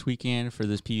stake this weekend for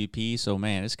this PvP. So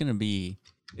man, it's gonna be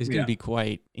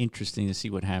quite interesting to see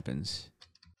what happens.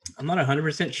 I'm not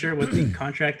 100% sure what the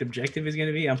contract objective is going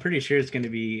to be. I'm pretty sure it's going to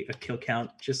be a kill count,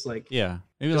 just like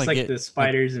maybe just like the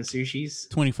spiders and sushis.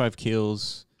 25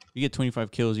 kills. You get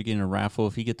 25 kills, you get in a raffle.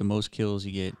 If you get the most kills,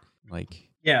 you get like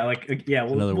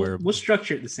we'll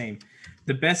structure it the same.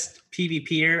 The best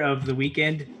PvPer of the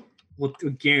weekend will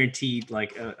guaranteed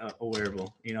like a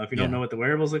wearable. You know, if you don't know what the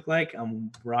wearables look like,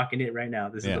 I'm rocking it right now.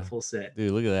 This is the full set.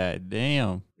 Dude, look at that.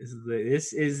 Damn.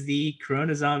 This is the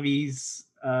Corona Zombies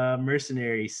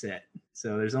mercenary set.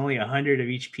 So there's only 100 of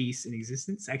each piece in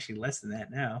existence. Actually less than that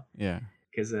now. Yeah.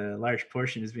 Because a large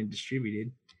portion has been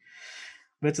distributed.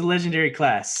 But it's a legendary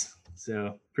class.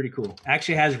 So pretty cool.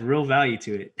 Actually has real value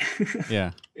to it.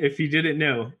 Yeah. If you didn't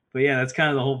know. But yeah, that's kind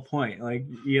of the whole point. Like,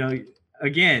 you know,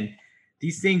 again,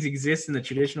 these things exist in the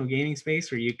traditional gaming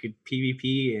space where you could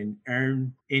PvP and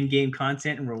earn in-game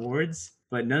content and rewards,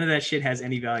 but none of that shit has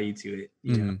any value to it.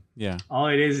 You know? Yeah. All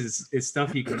it is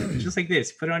stuff you can just like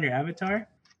this, put it on your avatar,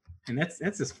 and that's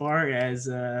as far as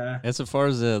the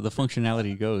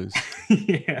functionality goes.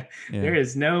 Yeah. There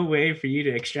is no way for you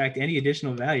to extract any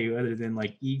additional value other than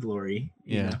like e-glory.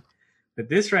 You know? But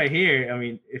this right here, I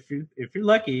mean, if you're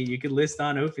lucky, you could list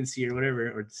on OpenSea or whatever,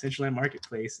 or Decentraland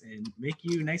Marketplace, and make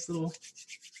you a nice little,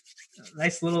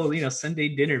 you know, Sunday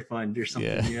dinner fund or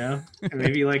something, you know, or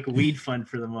maybe like a weed fund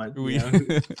for the month. You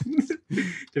know?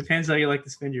 Depends how you like to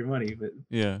spend your money, but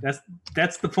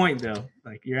that's the point though.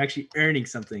 Like you're actually earning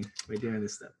something by doing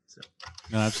this stuff. So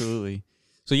no, absolutely.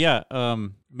 So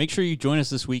make sure you join us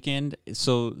this weekend.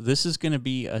 So this is going to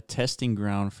be a testing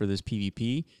ground for this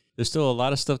PvP. There's still a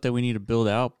lot of stuff that we need to build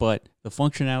out, but the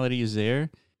functionality is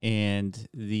there, and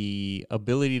the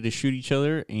ability to shoot each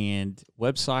other and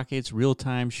WebSockets,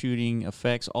 real-time shooting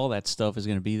effects, all that stuff is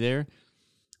going to be there.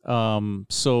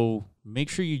 So make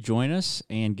sure you join us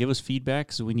and give us feedback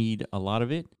because we need a lot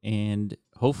of it, and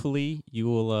hopefully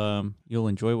you'll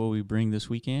enjoy what we bring this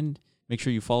weekend. Make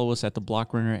sure you follow us at The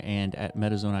Block Runner and at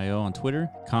MetaZone.io on Twitter.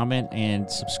 Comment and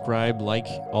subscribe, like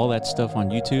all that stuff on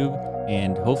YouTube.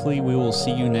 And hopefully we will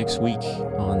see you next week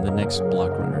on the next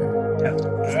Block Runner. Yeah.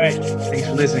 All right. Thanks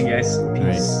for listening, guys.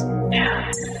 Peace.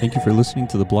 Right. Thank you for listening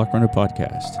to the Block Runner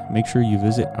podcast. Make sure you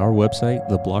visit our website,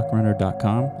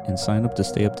 theblockrunner.com, and sign up to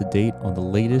stay up to date on the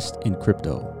latest in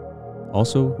crypto.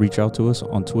 Also, reach out to us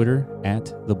on Twitter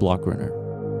at The Block Runner.